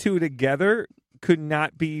having you two together could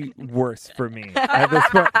not be worse for me at this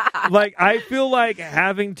point. Like, I feel like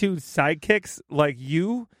having two sidekicks like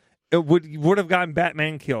you it would have gotten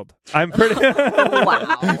Batman killed. I'm pretty.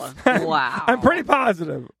 Wow. I'm pretty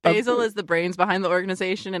positive. Basil is the brains behind the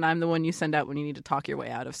organization, and I'm the one you send out when you need to talk your way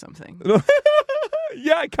out of something.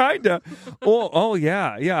 Yeah, kinda. Oh,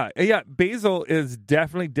 yeah. Basil is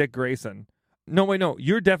definitely Dick Grayson. No, wait, no.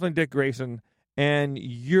 You're definitely Dick Grayson, and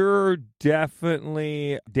you're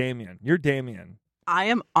definitely Damien. You're Damien. I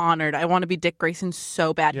am honored. I want to be Dick Grayson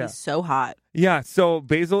so bad. Yeah. He's so hot. Yeah, so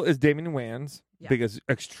Basil is Damien Wayans Yeah. because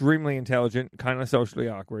extremely intelligent, kind of socially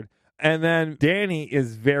awkward. And then Danny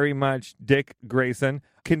is very much Dick Grayson,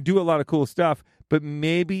 can do a lot of cool stuff, but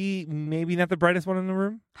maybe not the brightest one in the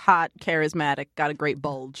room. Hot, charismatic, got a great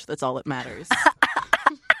bulge. That's all that matters.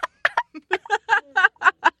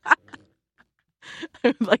 I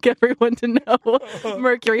would like everyone to know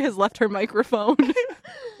Mercury has left her microphone.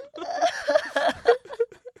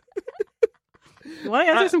 You want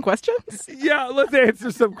to answer some questions? Yeah, let's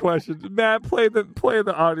answer some questions. Matt, play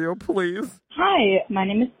the audio, please. Hi, my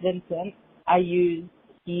name is Vincent. I use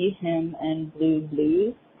he, him, and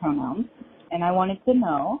blues pronouns, and I wanted to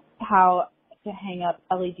know how to hang up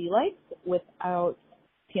LED lights without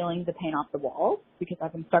peeling the paint off the walls, because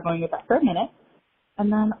I've been struggling with that for a minute.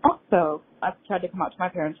 And then also, I've tried to come out to my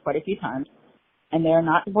parents quite a few times, and they're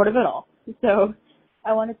not supportive at all. So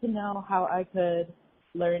I wanted to know how I could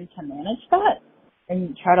learn to manage that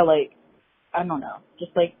and try to,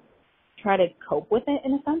 try to cope with it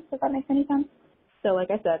in a sense, if that makes any sense. So like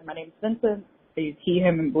I said, my name's Vincent. I use he,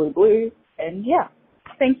 him, and blue. And yeah,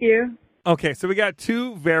 thank you. Okay, so we got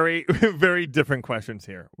two very, very different questions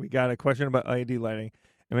here. We got a question about LED lighting,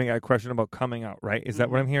 and we got a question about coming out, right? Is that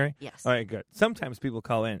what I'm hearing? Yes. All right, good. Sometimes people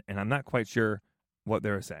call in, and I'm not quite sure what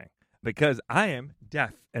they're saying because I am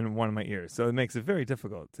deaf in one of my ears, so it makes it very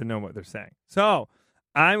difficult to know what they're saying. So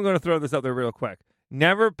I'm going to throw this out there real quick.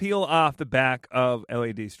 Never peel off the back of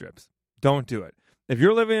LED strips. Don't do it. If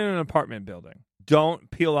you're living in an apartment building, don't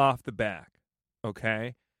peel off the back,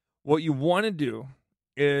 okay? What you want to do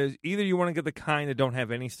is either you want to get the kind that don't have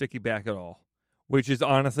any sticky back at all, which is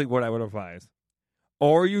honestly what I would advise,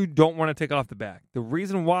 or you don't want to take off the back. The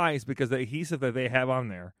reason why is because the adhesive that they have on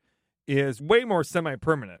there is way more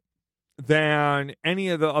semi-permanent than any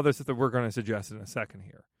of the other stuff that we're going to suggest in a second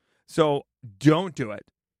here. So don't do it.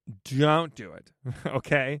 Don't do it.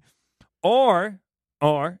 Okay? Or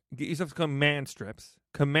get yourself command strips.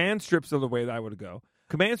 Command strips are the way that I would go.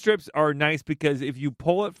 Command strips are nice because if you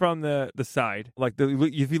pull it from the side, like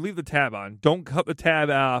if you leave the tab on, don't cut the tab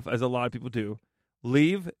off as a lot of people do.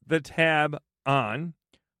 Leave the tab on,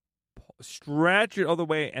 stretch it all the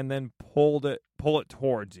way, and then pull it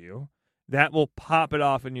towards you. That will pop it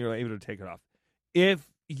off and you're able to take it off. If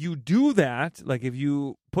you do that, like if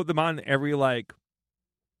you put them on every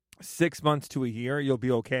 6 months to a year, you'll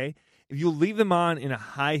be okay. If you leave them on in a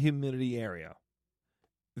high humidity area,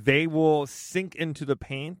 they will sink into the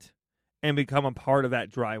paint and become a part of that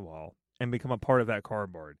drywall and become a part of that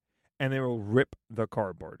cardboard. And they will rip the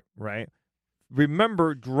cardboard, right?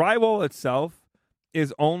 Remember, drywall itself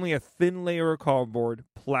is only a thin layer of cardboard,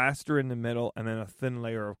 plaster in the middle, and then a thin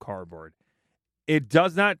layer of cardboard. It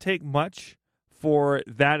does not take much for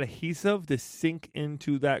that adhesive to sink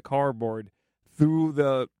into that cardboard through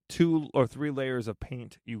the 2 or 3 layers of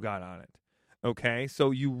paint you got on it. Okay,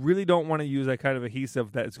 so you really don't want to use that kind of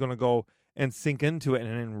adhesive that is going to go and sink into it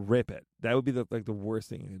and then rip it. That would be the worst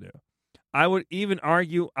thing you can do. I would even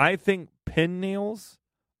argue, I think pin nails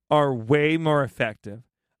are way more effective.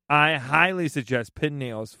 I highly suggest pin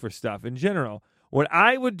nails for stuff in general. What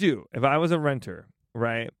I would do if I was a renter,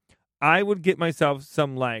 right, I would get myself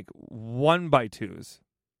some 1x2s,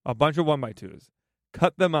 a bunch of 1x2s,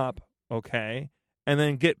 cut them up, okay, and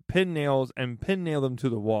then get pin nails and pin nail them to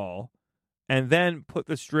the wall. And then put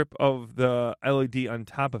the strip of the LED on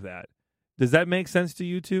top of that. Does that make sense to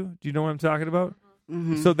you two? Do you know what I'm talking about?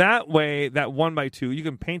 Mm-hmm. So that way, that 1x2, you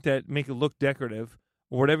can paint that, make it look decorative,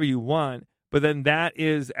 or whatever you want, but then that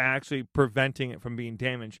is actually preventing it from being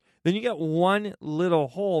damaged. Then you get one little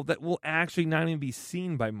hole that will actually not even be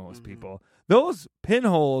seen by most people. Those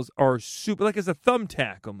pinholes are super, like it's a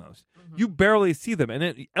thumbtack almost. You barely see them,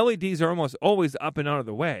 and LEDs are almost always up and out of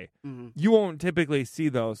the way. You won't typically see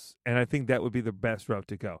those, and I think that would be the best route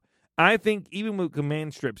to go. I think even with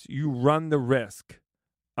command strips, you run the risk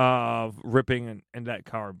of ripping and that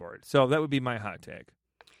cardboard. So that would be my hot take.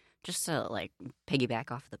 Just to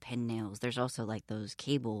piggyback off the pin nails, there's also those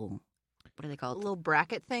cable. What are they called? Little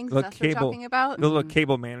bracket things. The That's what you're talking about. The little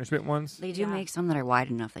cable management ones. They do make some that are wide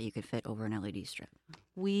enough that you could fit over an LED strip.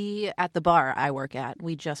 We, at the bar I work at,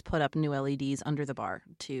 we just put up new LEDs under the bar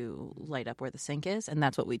to light up where the sink is. And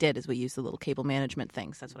that's what we did, is we used the little cable management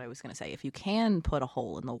things. That's what I was going to say. If you can put a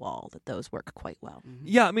hole in the wall, that those work quite well.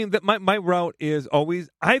 Yeah, I mean, my route is always,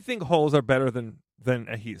 I think holes are better than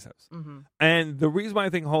adhesives. And the reason why I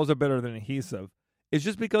think holes are better than adhesive is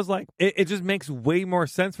just because it just makes way more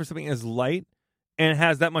sense for something as light and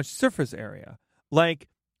has that much surface area.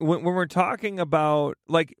 When we're talking about,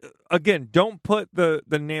 again, don't put the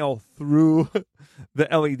nail through the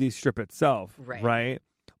LED strip itself, right?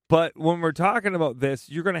 But when we're talking about this,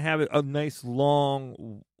 you're going to have a nice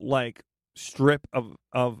long strip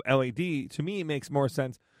of LED. To me, it makes more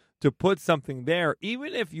sense to put something there,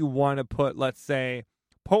 even if you want to put, let's say,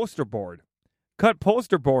 poster board. Cut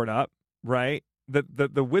poster board up, right?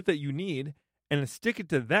 The width that you need, and then stick it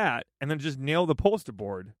to that, and then just nail the poster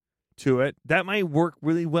board to it. That might work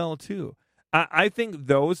really well too. I think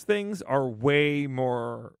those things are way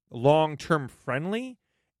more long-term friendly,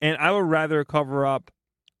 and I would rather cover up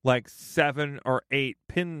 7 or 8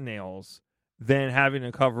 pin nails than having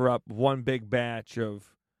to cover up one big batch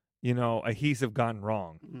of adhesive gone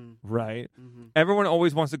wrong, right? Everyone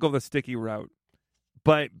always wants to go the sticky route,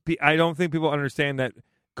 but I don't think people understand that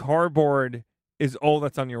cardboard is all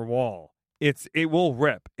that's on your wall. It will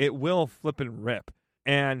rip. It will flip and rip.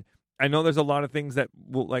 And I know there's a lot of things that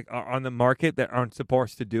will are on the market that aren't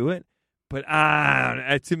supposed to do it, but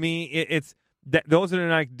to me, it's that those are in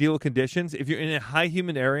ideal conditions. If you're in a high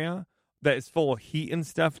humid area that is full of heat and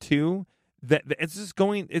stuff too, that it's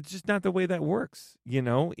just not the way that works.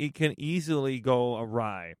 It can easily go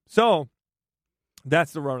awry. So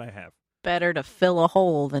that's the road I have. Better to fill a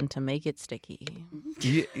hole than to make it sticky.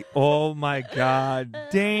 Oh my God,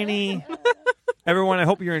 Danny. Everyone, I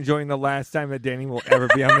hope you're enjoying the last time that Danny will ever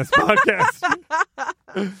be on this podcast.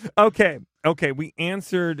 Okay, we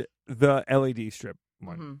answered the LED strip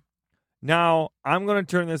one. Now, I'm going to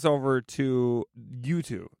turn this over to you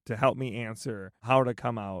two to help me answer how to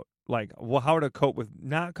come out, how to cope with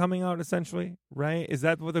not coming out, essentially, right? Is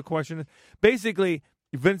that what the question is? Basically,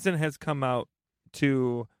 Vincent has come out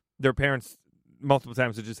to their parents multiple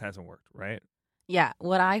times. It just hasn't worked, right? Yeah,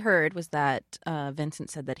 what I heard was that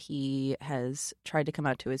Vincent said that he has tried to come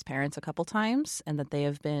out to his parents a couple times and that they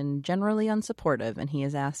have been generally unsupportive, and he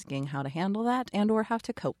is asking how to handle that and or how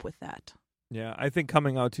to cope with that. Yeah, I think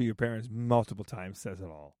coming out to your parents multiple times says it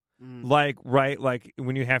all. Like, right, like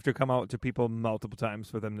when you have to come out to people multiple times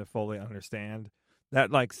for them to fully understand. That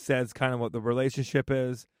like says kind of what the relationship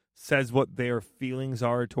is, says what their feelings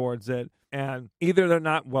are towards it, and either they're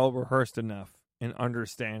not well rehearsed enough in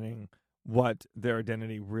understanding what their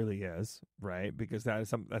identity really is, right? Because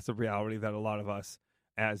that's a reality that a lot of us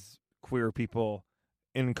as queer people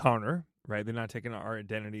encounter, right? They're not taking our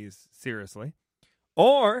identities seriously,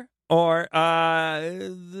 or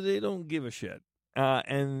they don't give a shit,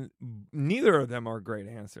 and neither of them are great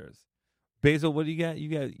answers. Basil, what do you got?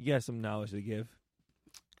 You got some knowledge to give.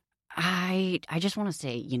 I just want to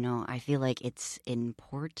say, I feel like it's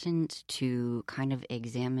important to kind of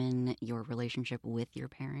examine your relationship with your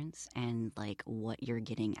parents and like what you're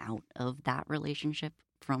getting out of that relationship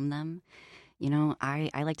from them. I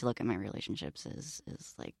like to look at my relationships as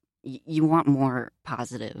like you want more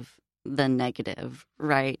positive than negative,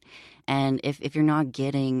 right? And if you're not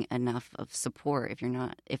getting enough of support,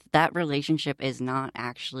 if that relationship is not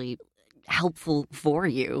actually helpful for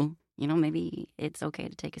you, maybe it's okay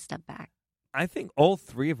to take a step back. I think all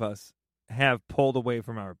three of us have pulled away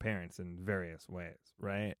from our parents in various ways,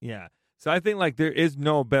 right? Yeah. So I think like there is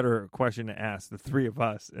no better question to ask the three of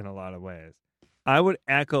us in a lot of ways. I would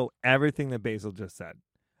echo everything that Basil just said.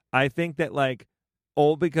 I think that like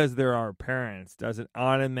all because they're our parents doesn't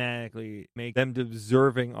automatically make them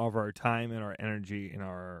deserving of our time and our energy and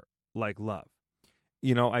our like love.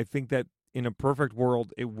 I think that in a perfect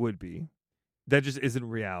world it would be. That just isn't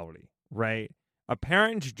reality, right? A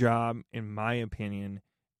parent's job, in my opinion,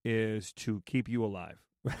 is to keep you alive,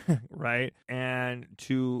 right? And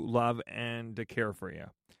to love and to care for you.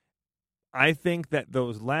 I think that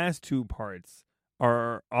those last two parts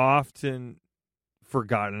are often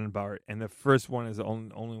forgotten about, and the first one is the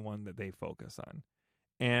only one that they focus on.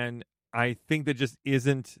 And I think that just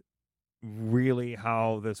isn't really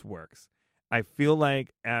how this works. I feel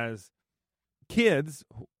like as kids,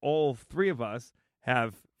 all three of us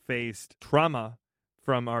have faced trauma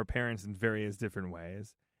from our parents in various different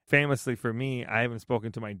ways. Famously for me, I haven't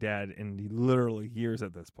spoken to my dad in literally years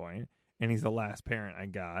at this point, and he's the last parent I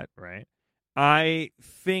got, right? I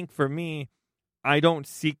think for me, I don't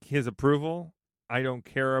seek his approval. I don't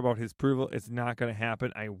care about his approval. It's not going to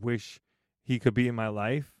happen. I wish he could be in my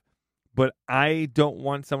life, but I don't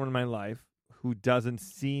want someone in my life who doesn't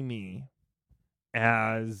see me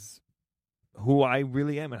as who I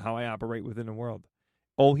really am and how I operate within the world.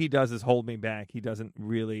 All he does is hold me back. He doesn't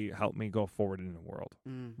really help me go forward in the world,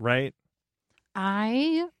 right?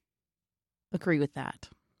 I agree with that.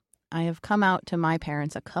 I have come out to my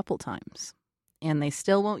parents a couple times, and they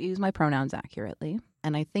still won't use my pronouns accurately.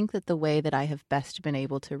 And I think that the way that I have best been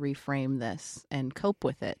able to reframe this and cope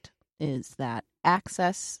with it is that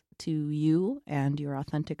access to you and your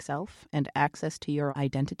authentic self and access to your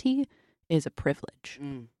identity is a privilege.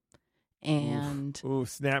 And ooh,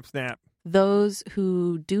 snap. those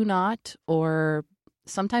who do not, or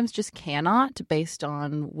sometimes just cannot, based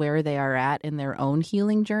on where they are at in their own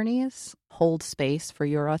healing journeys, hold space for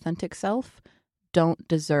your authentic self, don't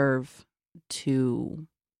deserve to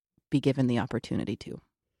be given the opportunity to.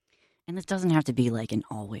 And this doesn't have to be like an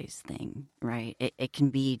always thing, right? It can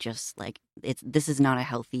be just like this is not a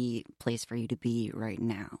healthy place for you to be right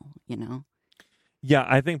now, Yeah,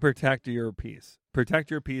 I think protect your peace.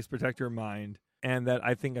 Protect your peace, protect your mind. And that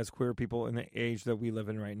I think as queer people in the age that we live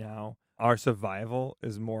in right now, our survival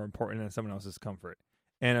is more important than someone else's comfort.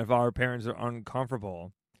 And if our parents are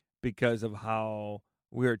uncomfortable because of how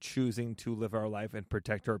we are choosing to live our life and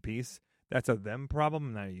protect our peace, that's a them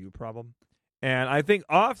problem, not a you problem. And I think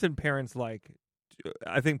often parents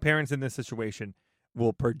in this situation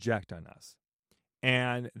will project on us.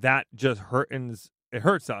 And that just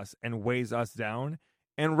hurts us and weighs us down.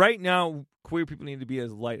 And right now, queer people need to be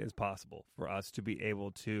as light as possible for us to be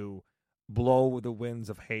able to blow with the winds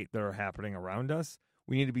of hate that are happening around us.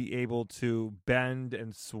 We need to be able to bend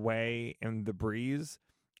and sway in the breeze.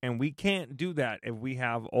 And we can't do that if we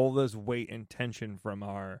have all this weight and tension from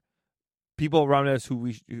our people around us who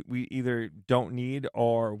we either don't need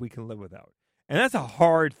or we can live without. And that's a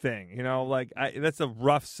hard thing, that's a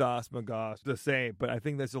rough sauce, McGoss, to say, but I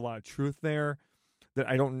think there's a lot of truth there. That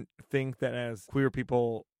I don't think that as queer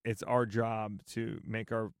people, it's our job to make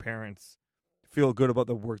our parents feel good about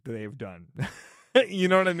the work that they've done. You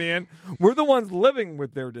know what I mean? We're the ones living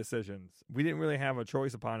with their decisions. We didn't really have a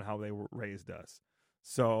choice upon how they raised us.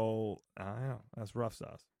 So, I don't know. That's rough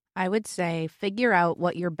sauce. I would say figure out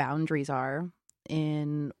what your boundaries are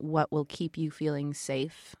in what will keep you feeling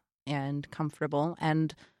safe and comfortable.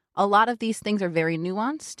 And a lot of these things are very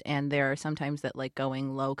nuanced, and there are sometimes that like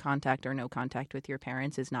going low contact or no contact with your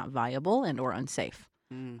parents is not viable and or unsafe.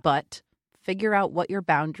 But Figure out what your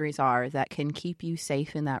boundaries are that can keep you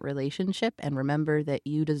safe in that relationship, and remember that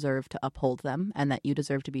you deserve to uphold them and that you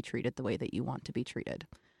deserve to be treated the way that you want to be treated.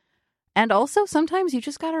 And also, sometimes you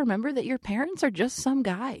just got to remember that your parents are just some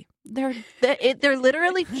guy. They're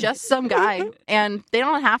literally just some guy, and they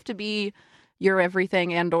don't have to be your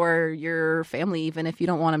everything and or your family, even if you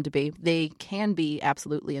don't want them to be. They can be,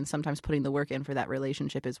 absolutely, and sometimes putting the work in for that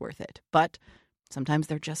relationship is worth it. But sometimes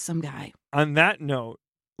they're just some guy. On that note,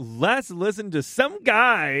 let's listen to some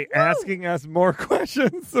guy asking us more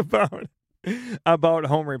questions about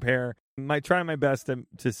home repair. I try my best to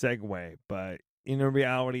segue, but in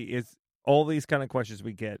reality, it's all these kind of questions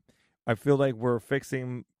we get. I feel like we're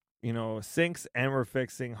fixing, sinks and we're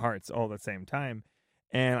fixing hearts all at the same time.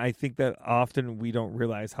 And I think that often we don't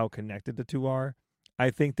realize how connected the two are. I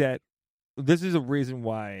think that this is a reason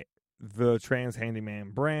why the Trans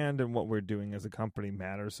Handyman brand and what we're doing as a company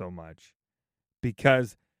matters so much.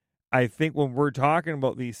 Because I think when we're talking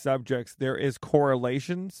about these subjects, there is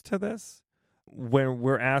correlations to this. When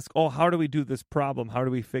we're asked, how do we do this problem? How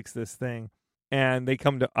do we fix this thing? And they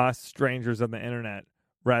come to us, strangers on the internet,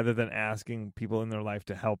 rather than asking people in their life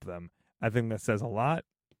to help them. I think that says a lot.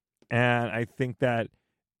 And I think that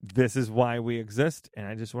this is why we exist. And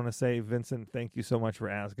I just want to say, Vincent, thank you so much for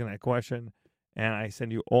asking that question. And I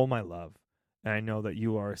send you all my love. And I know that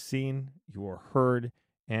you are seen, you are heard,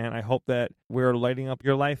 and I hope that we're lighting up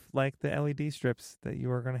your life like the LED strips that you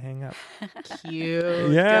are going to hang up.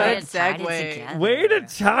 Cute. Yeah. Good segue. Way to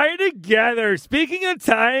tie together. Speaking of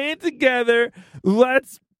tying it together,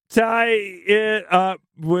 let's tie it up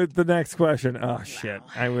with the next question. Oh, shit.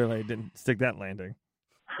 I really didn't stick that landing.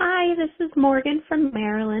 Hi, this is Morgan from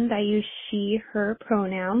Maryland. I use she, her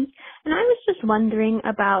pronouns. And I was just wondering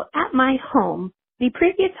about at my home. The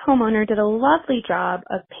previous homeowner did a lovely job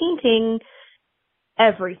of painting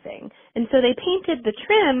everything. And so they painted the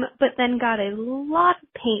trim, but then got a lot of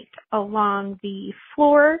paint along the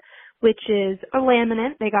floor, which is a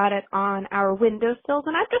laminate. They got it on our windowsills.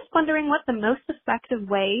 And I'm just wondering what the most effective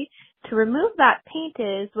way to remove that paint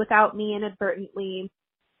is without me inadvertently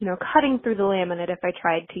cutting through the laminate if I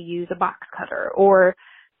tried to use a box cutter or,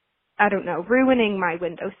 I don't know, ruining my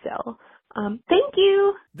windowsill. Thank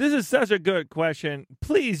you. This is such a good question.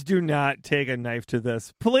 Please do not take a knife to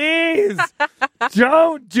this. Please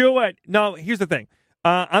don't do it. No, here's the thing.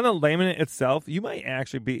 On the laminate itself, you might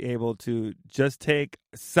actually be able to just take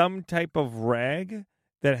some type of rag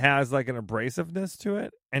that has like an abrasiveness to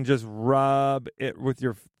it and just rub it with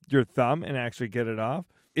your thumb and actually get it off.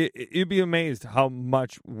 You'd be amazed how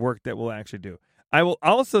much work that will actually do. I will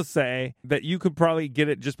also say that you could probably get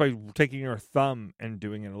it just by taking your thumb and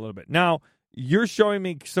doing it a little bit. Now, you're showing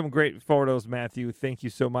me some great photos, Matthew. Thank you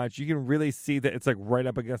so much. You can really see that it's like right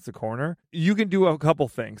up against the corner. You can do a couple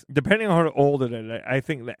things. Depending on how old it is, I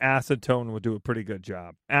think the acetone will do a pretty good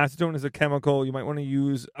job. Acetone is a chemical. You might want to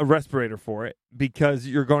use a respirator for it because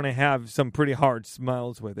you're going to have some pretty hard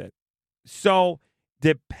smells with it. So,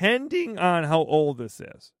 depending on how old this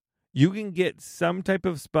is, you can get some type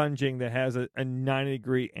of sponging that has a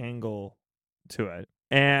 90-degree angle to it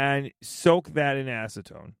and soak that in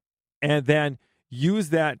acetone and then use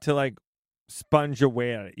that to like sponge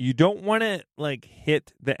away at it. You don't want to like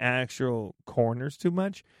hit the actual corners too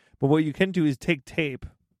much, but what you can do is take tape,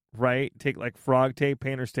 right? Take like frog tape,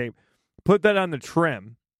 painter's tape, put that on the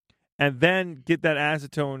trim, and then get that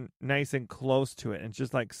acetone nice and close to it and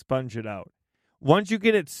just like sponge it out. Once you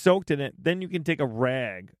get it soaked in it, then you can take a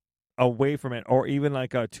rag away from it or even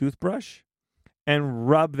like a toothbrush and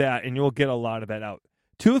rub that and you'll get a lot of that out.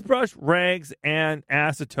 Toothbrush, rags, and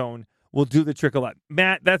acetone will do the trick a lot.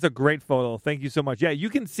 Matt, that's a great photo. Thank you so much. Yeah, you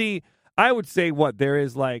can see, I would say there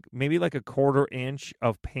is like maybe like a 1/4 inch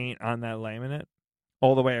of paint on that laminate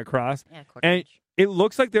all the way across. Yeah, 1/4 and inch. It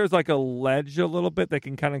looks like there's like a ledge a little bit that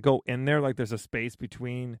can kind of go in there. Like there's a space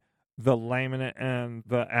between the laminate and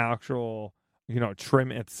the actual,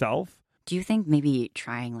 trim itself. Do you think maybe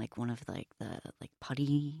trying like one of like the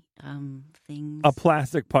putty things? A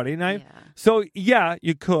plastic putty knife? Yeah. So, yeah,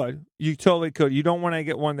 you could. You totally could. You don't want to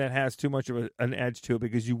get one that has too much of an edge to it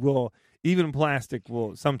because even plastic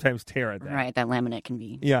will sometimes tear at that. Right, that laminate can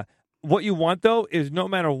be. Yeah. What you want, though, is no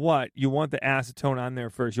matter what, you want the acetone on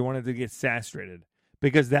there first. You want it to get saturated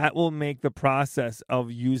because that will make the process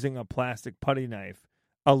of using a plastic putty knife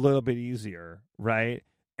a little bit easier, right?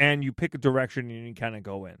 And you pick a direction and you kind of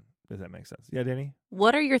go in. Does that make sense? Yeah, Danny?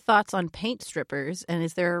 What are your thoughts on paint strippers? And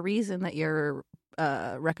is there a reason that you're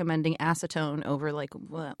recommending acetone over like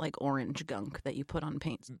orange gunk that you put on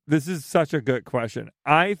paints? This is such a good question.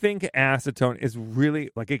 I think acetone is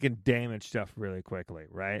really, it can damage stuff really quickly,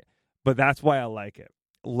 right? But that's why I like it.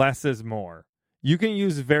 Less is more. you can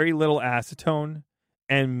use very little acetone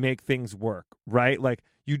and make things work, right? Like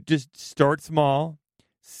you just start small,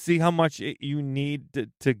 see how much you need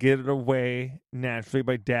to get it away naturally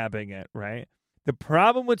by dabbing it, right? The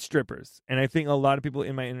problem with strippers, and I think a lot of people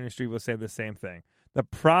in my industry will say the same thing, the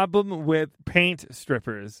problem with paint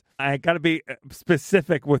strippers, I got to be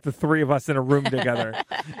specific with the three of us in a room together.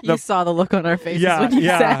 You saw the look on our faces when you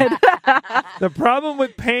said. The problem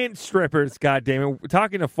with paint strippers, goddamn it,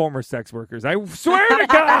 talking to former sex workers, I swear to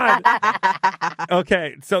God.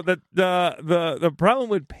 Okay, so the problem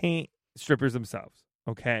with paint strippers themselves,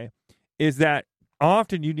 okay, is that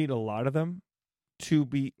often you need a lot of them to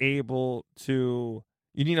be able to,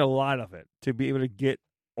 you need a lot of it to be able to get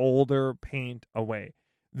older paint away.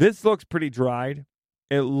 This looks pretty dried.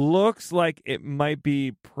 It looks like it might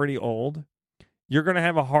be pretty old. You're going to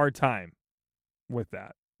have a hard time with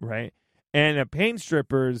that, right? And the paint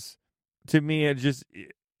strippers, to me, it just,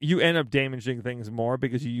 you end up damaging things more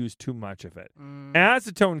because you use too much of it.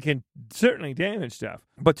 Acetone can certainly damage stuff,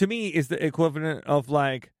 but to me, is the equivalent of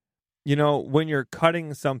like, you know, when you're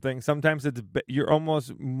cutting something, sometimes you're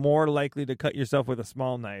almost more likely to cut yourself with a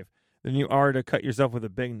small knife than you are to cut yourself with a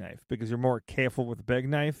big knife because you're more careful with a big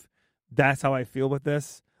knife. That's how I feel with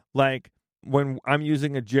this. Like when I'm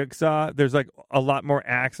using a jigsaw, there's like a lot more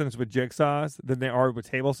accidents with jigsaws than there are with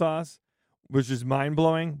table saws, which is mind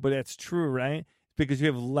blowing, but it's true, right? Because you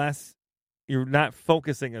have less, you're not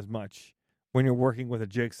focusing as much when you're working with a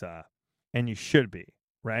jigsaw, and you should be,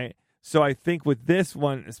 right? So I think with this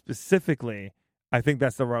one specifically, I think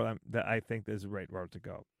that's the route that I think is the right route to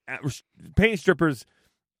go. Paint strippers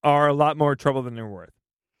are a lot more trouble than they're worth.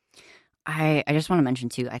 I just want to mention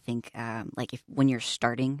too, I think like if when you're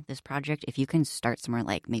starting this project, if you can start somewhere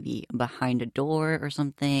like maybe behind a door or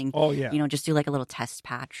something. Oh yeah. You know, just do like a little test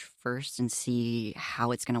patch first and see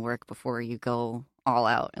how it's going to work before you go all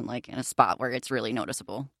out and like in a spot where it's really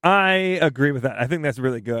noticeable. I agree with that. I think that's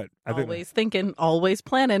really good. Always thinking, always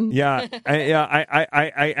planning. Yeah,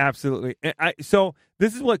 I absolutely. So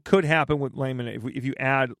this is what could happen with laminate if you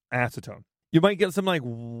add acetone. You might get some like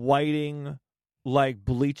whiting, like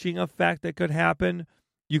bleaching effect that could happen.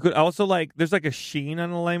 You could also like, there's like a sheen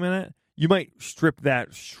on the laminate. You might strip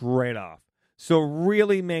that straight off. So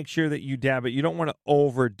really make sure that you dab it. You don't want to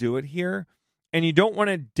overdo it here. And you don't want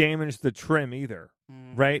to damage the trim either,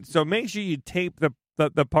 right? So make sure you tape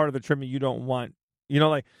the part of the trim that you don't want. You know,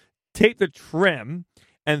 like tape the trim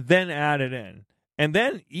and then add it in. And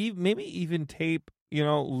then maybe even tape, you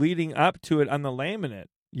know, leading up to it on the laminate.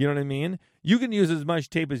 You know what I mean? You can use as much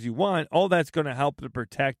tape as you want. All that's going to help to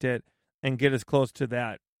protect it and get as close to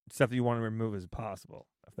that stuff that you want to remove as possible,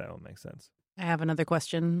 if that will make sense. I have another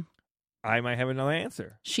question. I might have another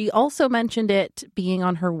answer. She also mentioned it being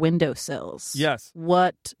on her windowsills. Yes.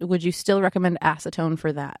 What would you still recommend acetone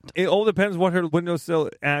for that? It all depends what her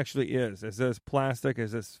windowsill actually is. Is this plastic?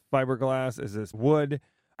 Is this fiberglass? Is this wood?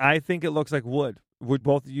 I think it looks like wood. Would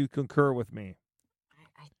both of you concur with me?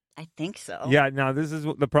 I think so. Yeah, now this is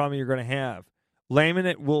the problem you're going to have.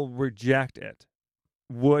 Laminate will reject it.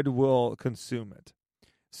 Wood will consume it.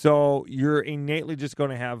 So you're innately just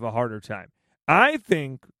going to have a harder time. I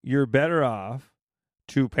think you're better off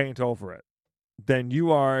to paint over it than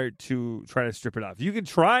you are to try to strip it off. You can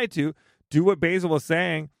try to do what Basil was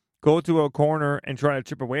saying, go to a corner and try to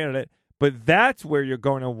chip away at it, but that's where you're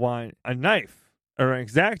going to want a knife or an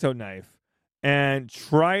X-Acto knife and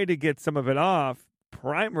try to get some of it off,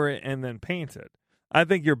 primer it, and then paint it. I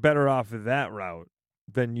think you're better off that route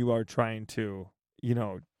than you are trying to, you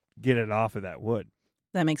know, get it off of that wood.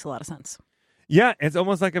 That makes a lot of sense. Yeah, it's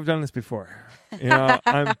almost like I've done this before. You know,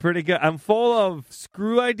 I'm pretty good. I'm full of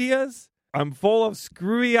screw ideas. I'm full of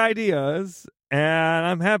screwy ideas. And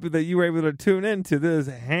I'm happy that you were able to tune into this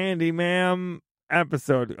handyman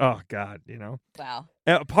episode. Oh, God, you know. Wow.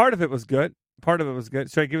 Part of it was good. Part of it was good.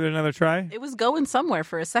 Should I give it another try? It was going somewhere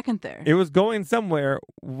for a second there. It was going somewhere.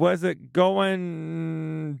 Was it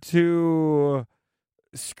going to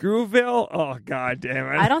Screwville? Oh, God damn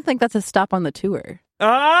it. I don't think that's a stop on the tour.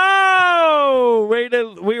 Oh,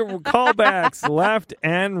 we were callbacks left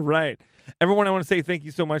and right. Everyone, I want to say thank you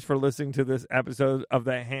so much for listening to this episode of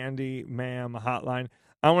the Handy Ma'am Hotline.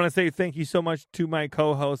 I want to say thank you so much to my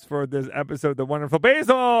co-host for this episode, the wonderful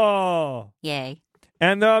Basil. Yay.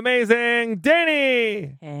 And the amazing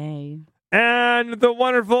Danny. Hey. And the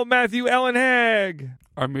wonderful Matthew Ellen Haig.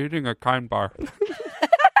 I'm eating a kind bar.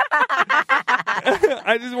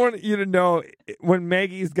 I just want you to know, when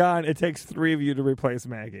Maggie's gone, it takes 3 of you to replace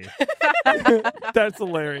Maggie. That's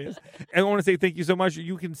hilarious. And I want to say thank you so much.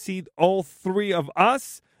 You can see all 3 of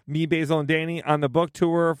us, me, Basil, and Danny on the book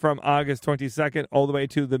tour from August 22nd all the way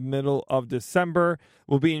to the middle of December.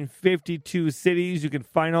 We'll be in 52 cities. You can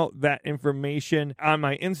find out that information on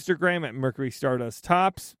my Instagram at Mercury Stardust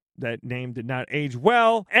Tops. That name did not age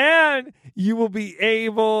well. And you will be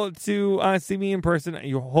able to see me in person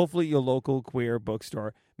at hopefully your local queer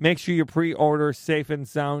bookstore. Make sure you pre-order Safe and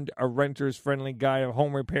Sound, a renter's friendly guide of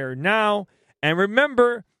home repair now. And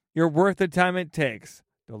remember, you're worth the time it takes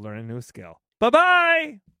to learn a new skill.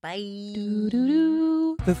 Bye-bye! Bye.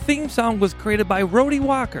 The theme song was created by Rhodey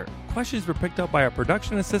Walker. Questions were picked up by our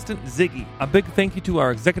production assistant, Ziggy. A big thank you to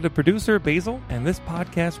our executive producer, Basil. And this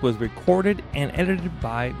podcast was recorded and edited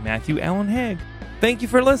by Matthew Allen Haig. Thank you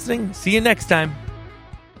for listening. See you next time.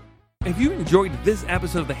 If you enjoyed this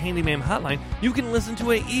episode of the Handyman Hotline, you can listen to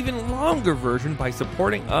an even longer version by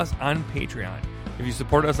supporting us on Patreon. If you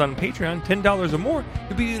support us on Patreon, $10 or more,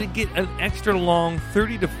 you'll be able to get an extra long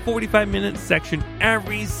 30 to 45-minute section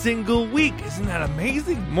every single week. Isn't that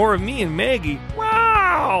amazing? More of me and Maggie.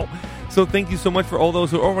 Wow! So thank you so much for all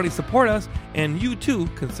those who already support us, and you too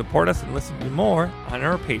can support us and listen to more on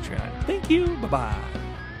our Patreon. Thank you. Bye-bye.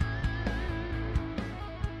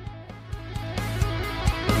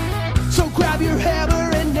 So grab your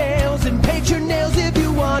hammer and nails and paint your nails if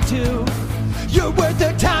you want to. You're worth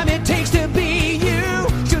the time it takes to be you.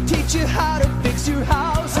 She'll teach you how to fix your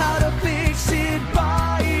house, how to fix it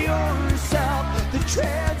by yourself. The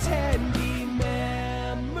trans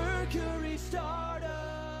handyman, Mercury Star.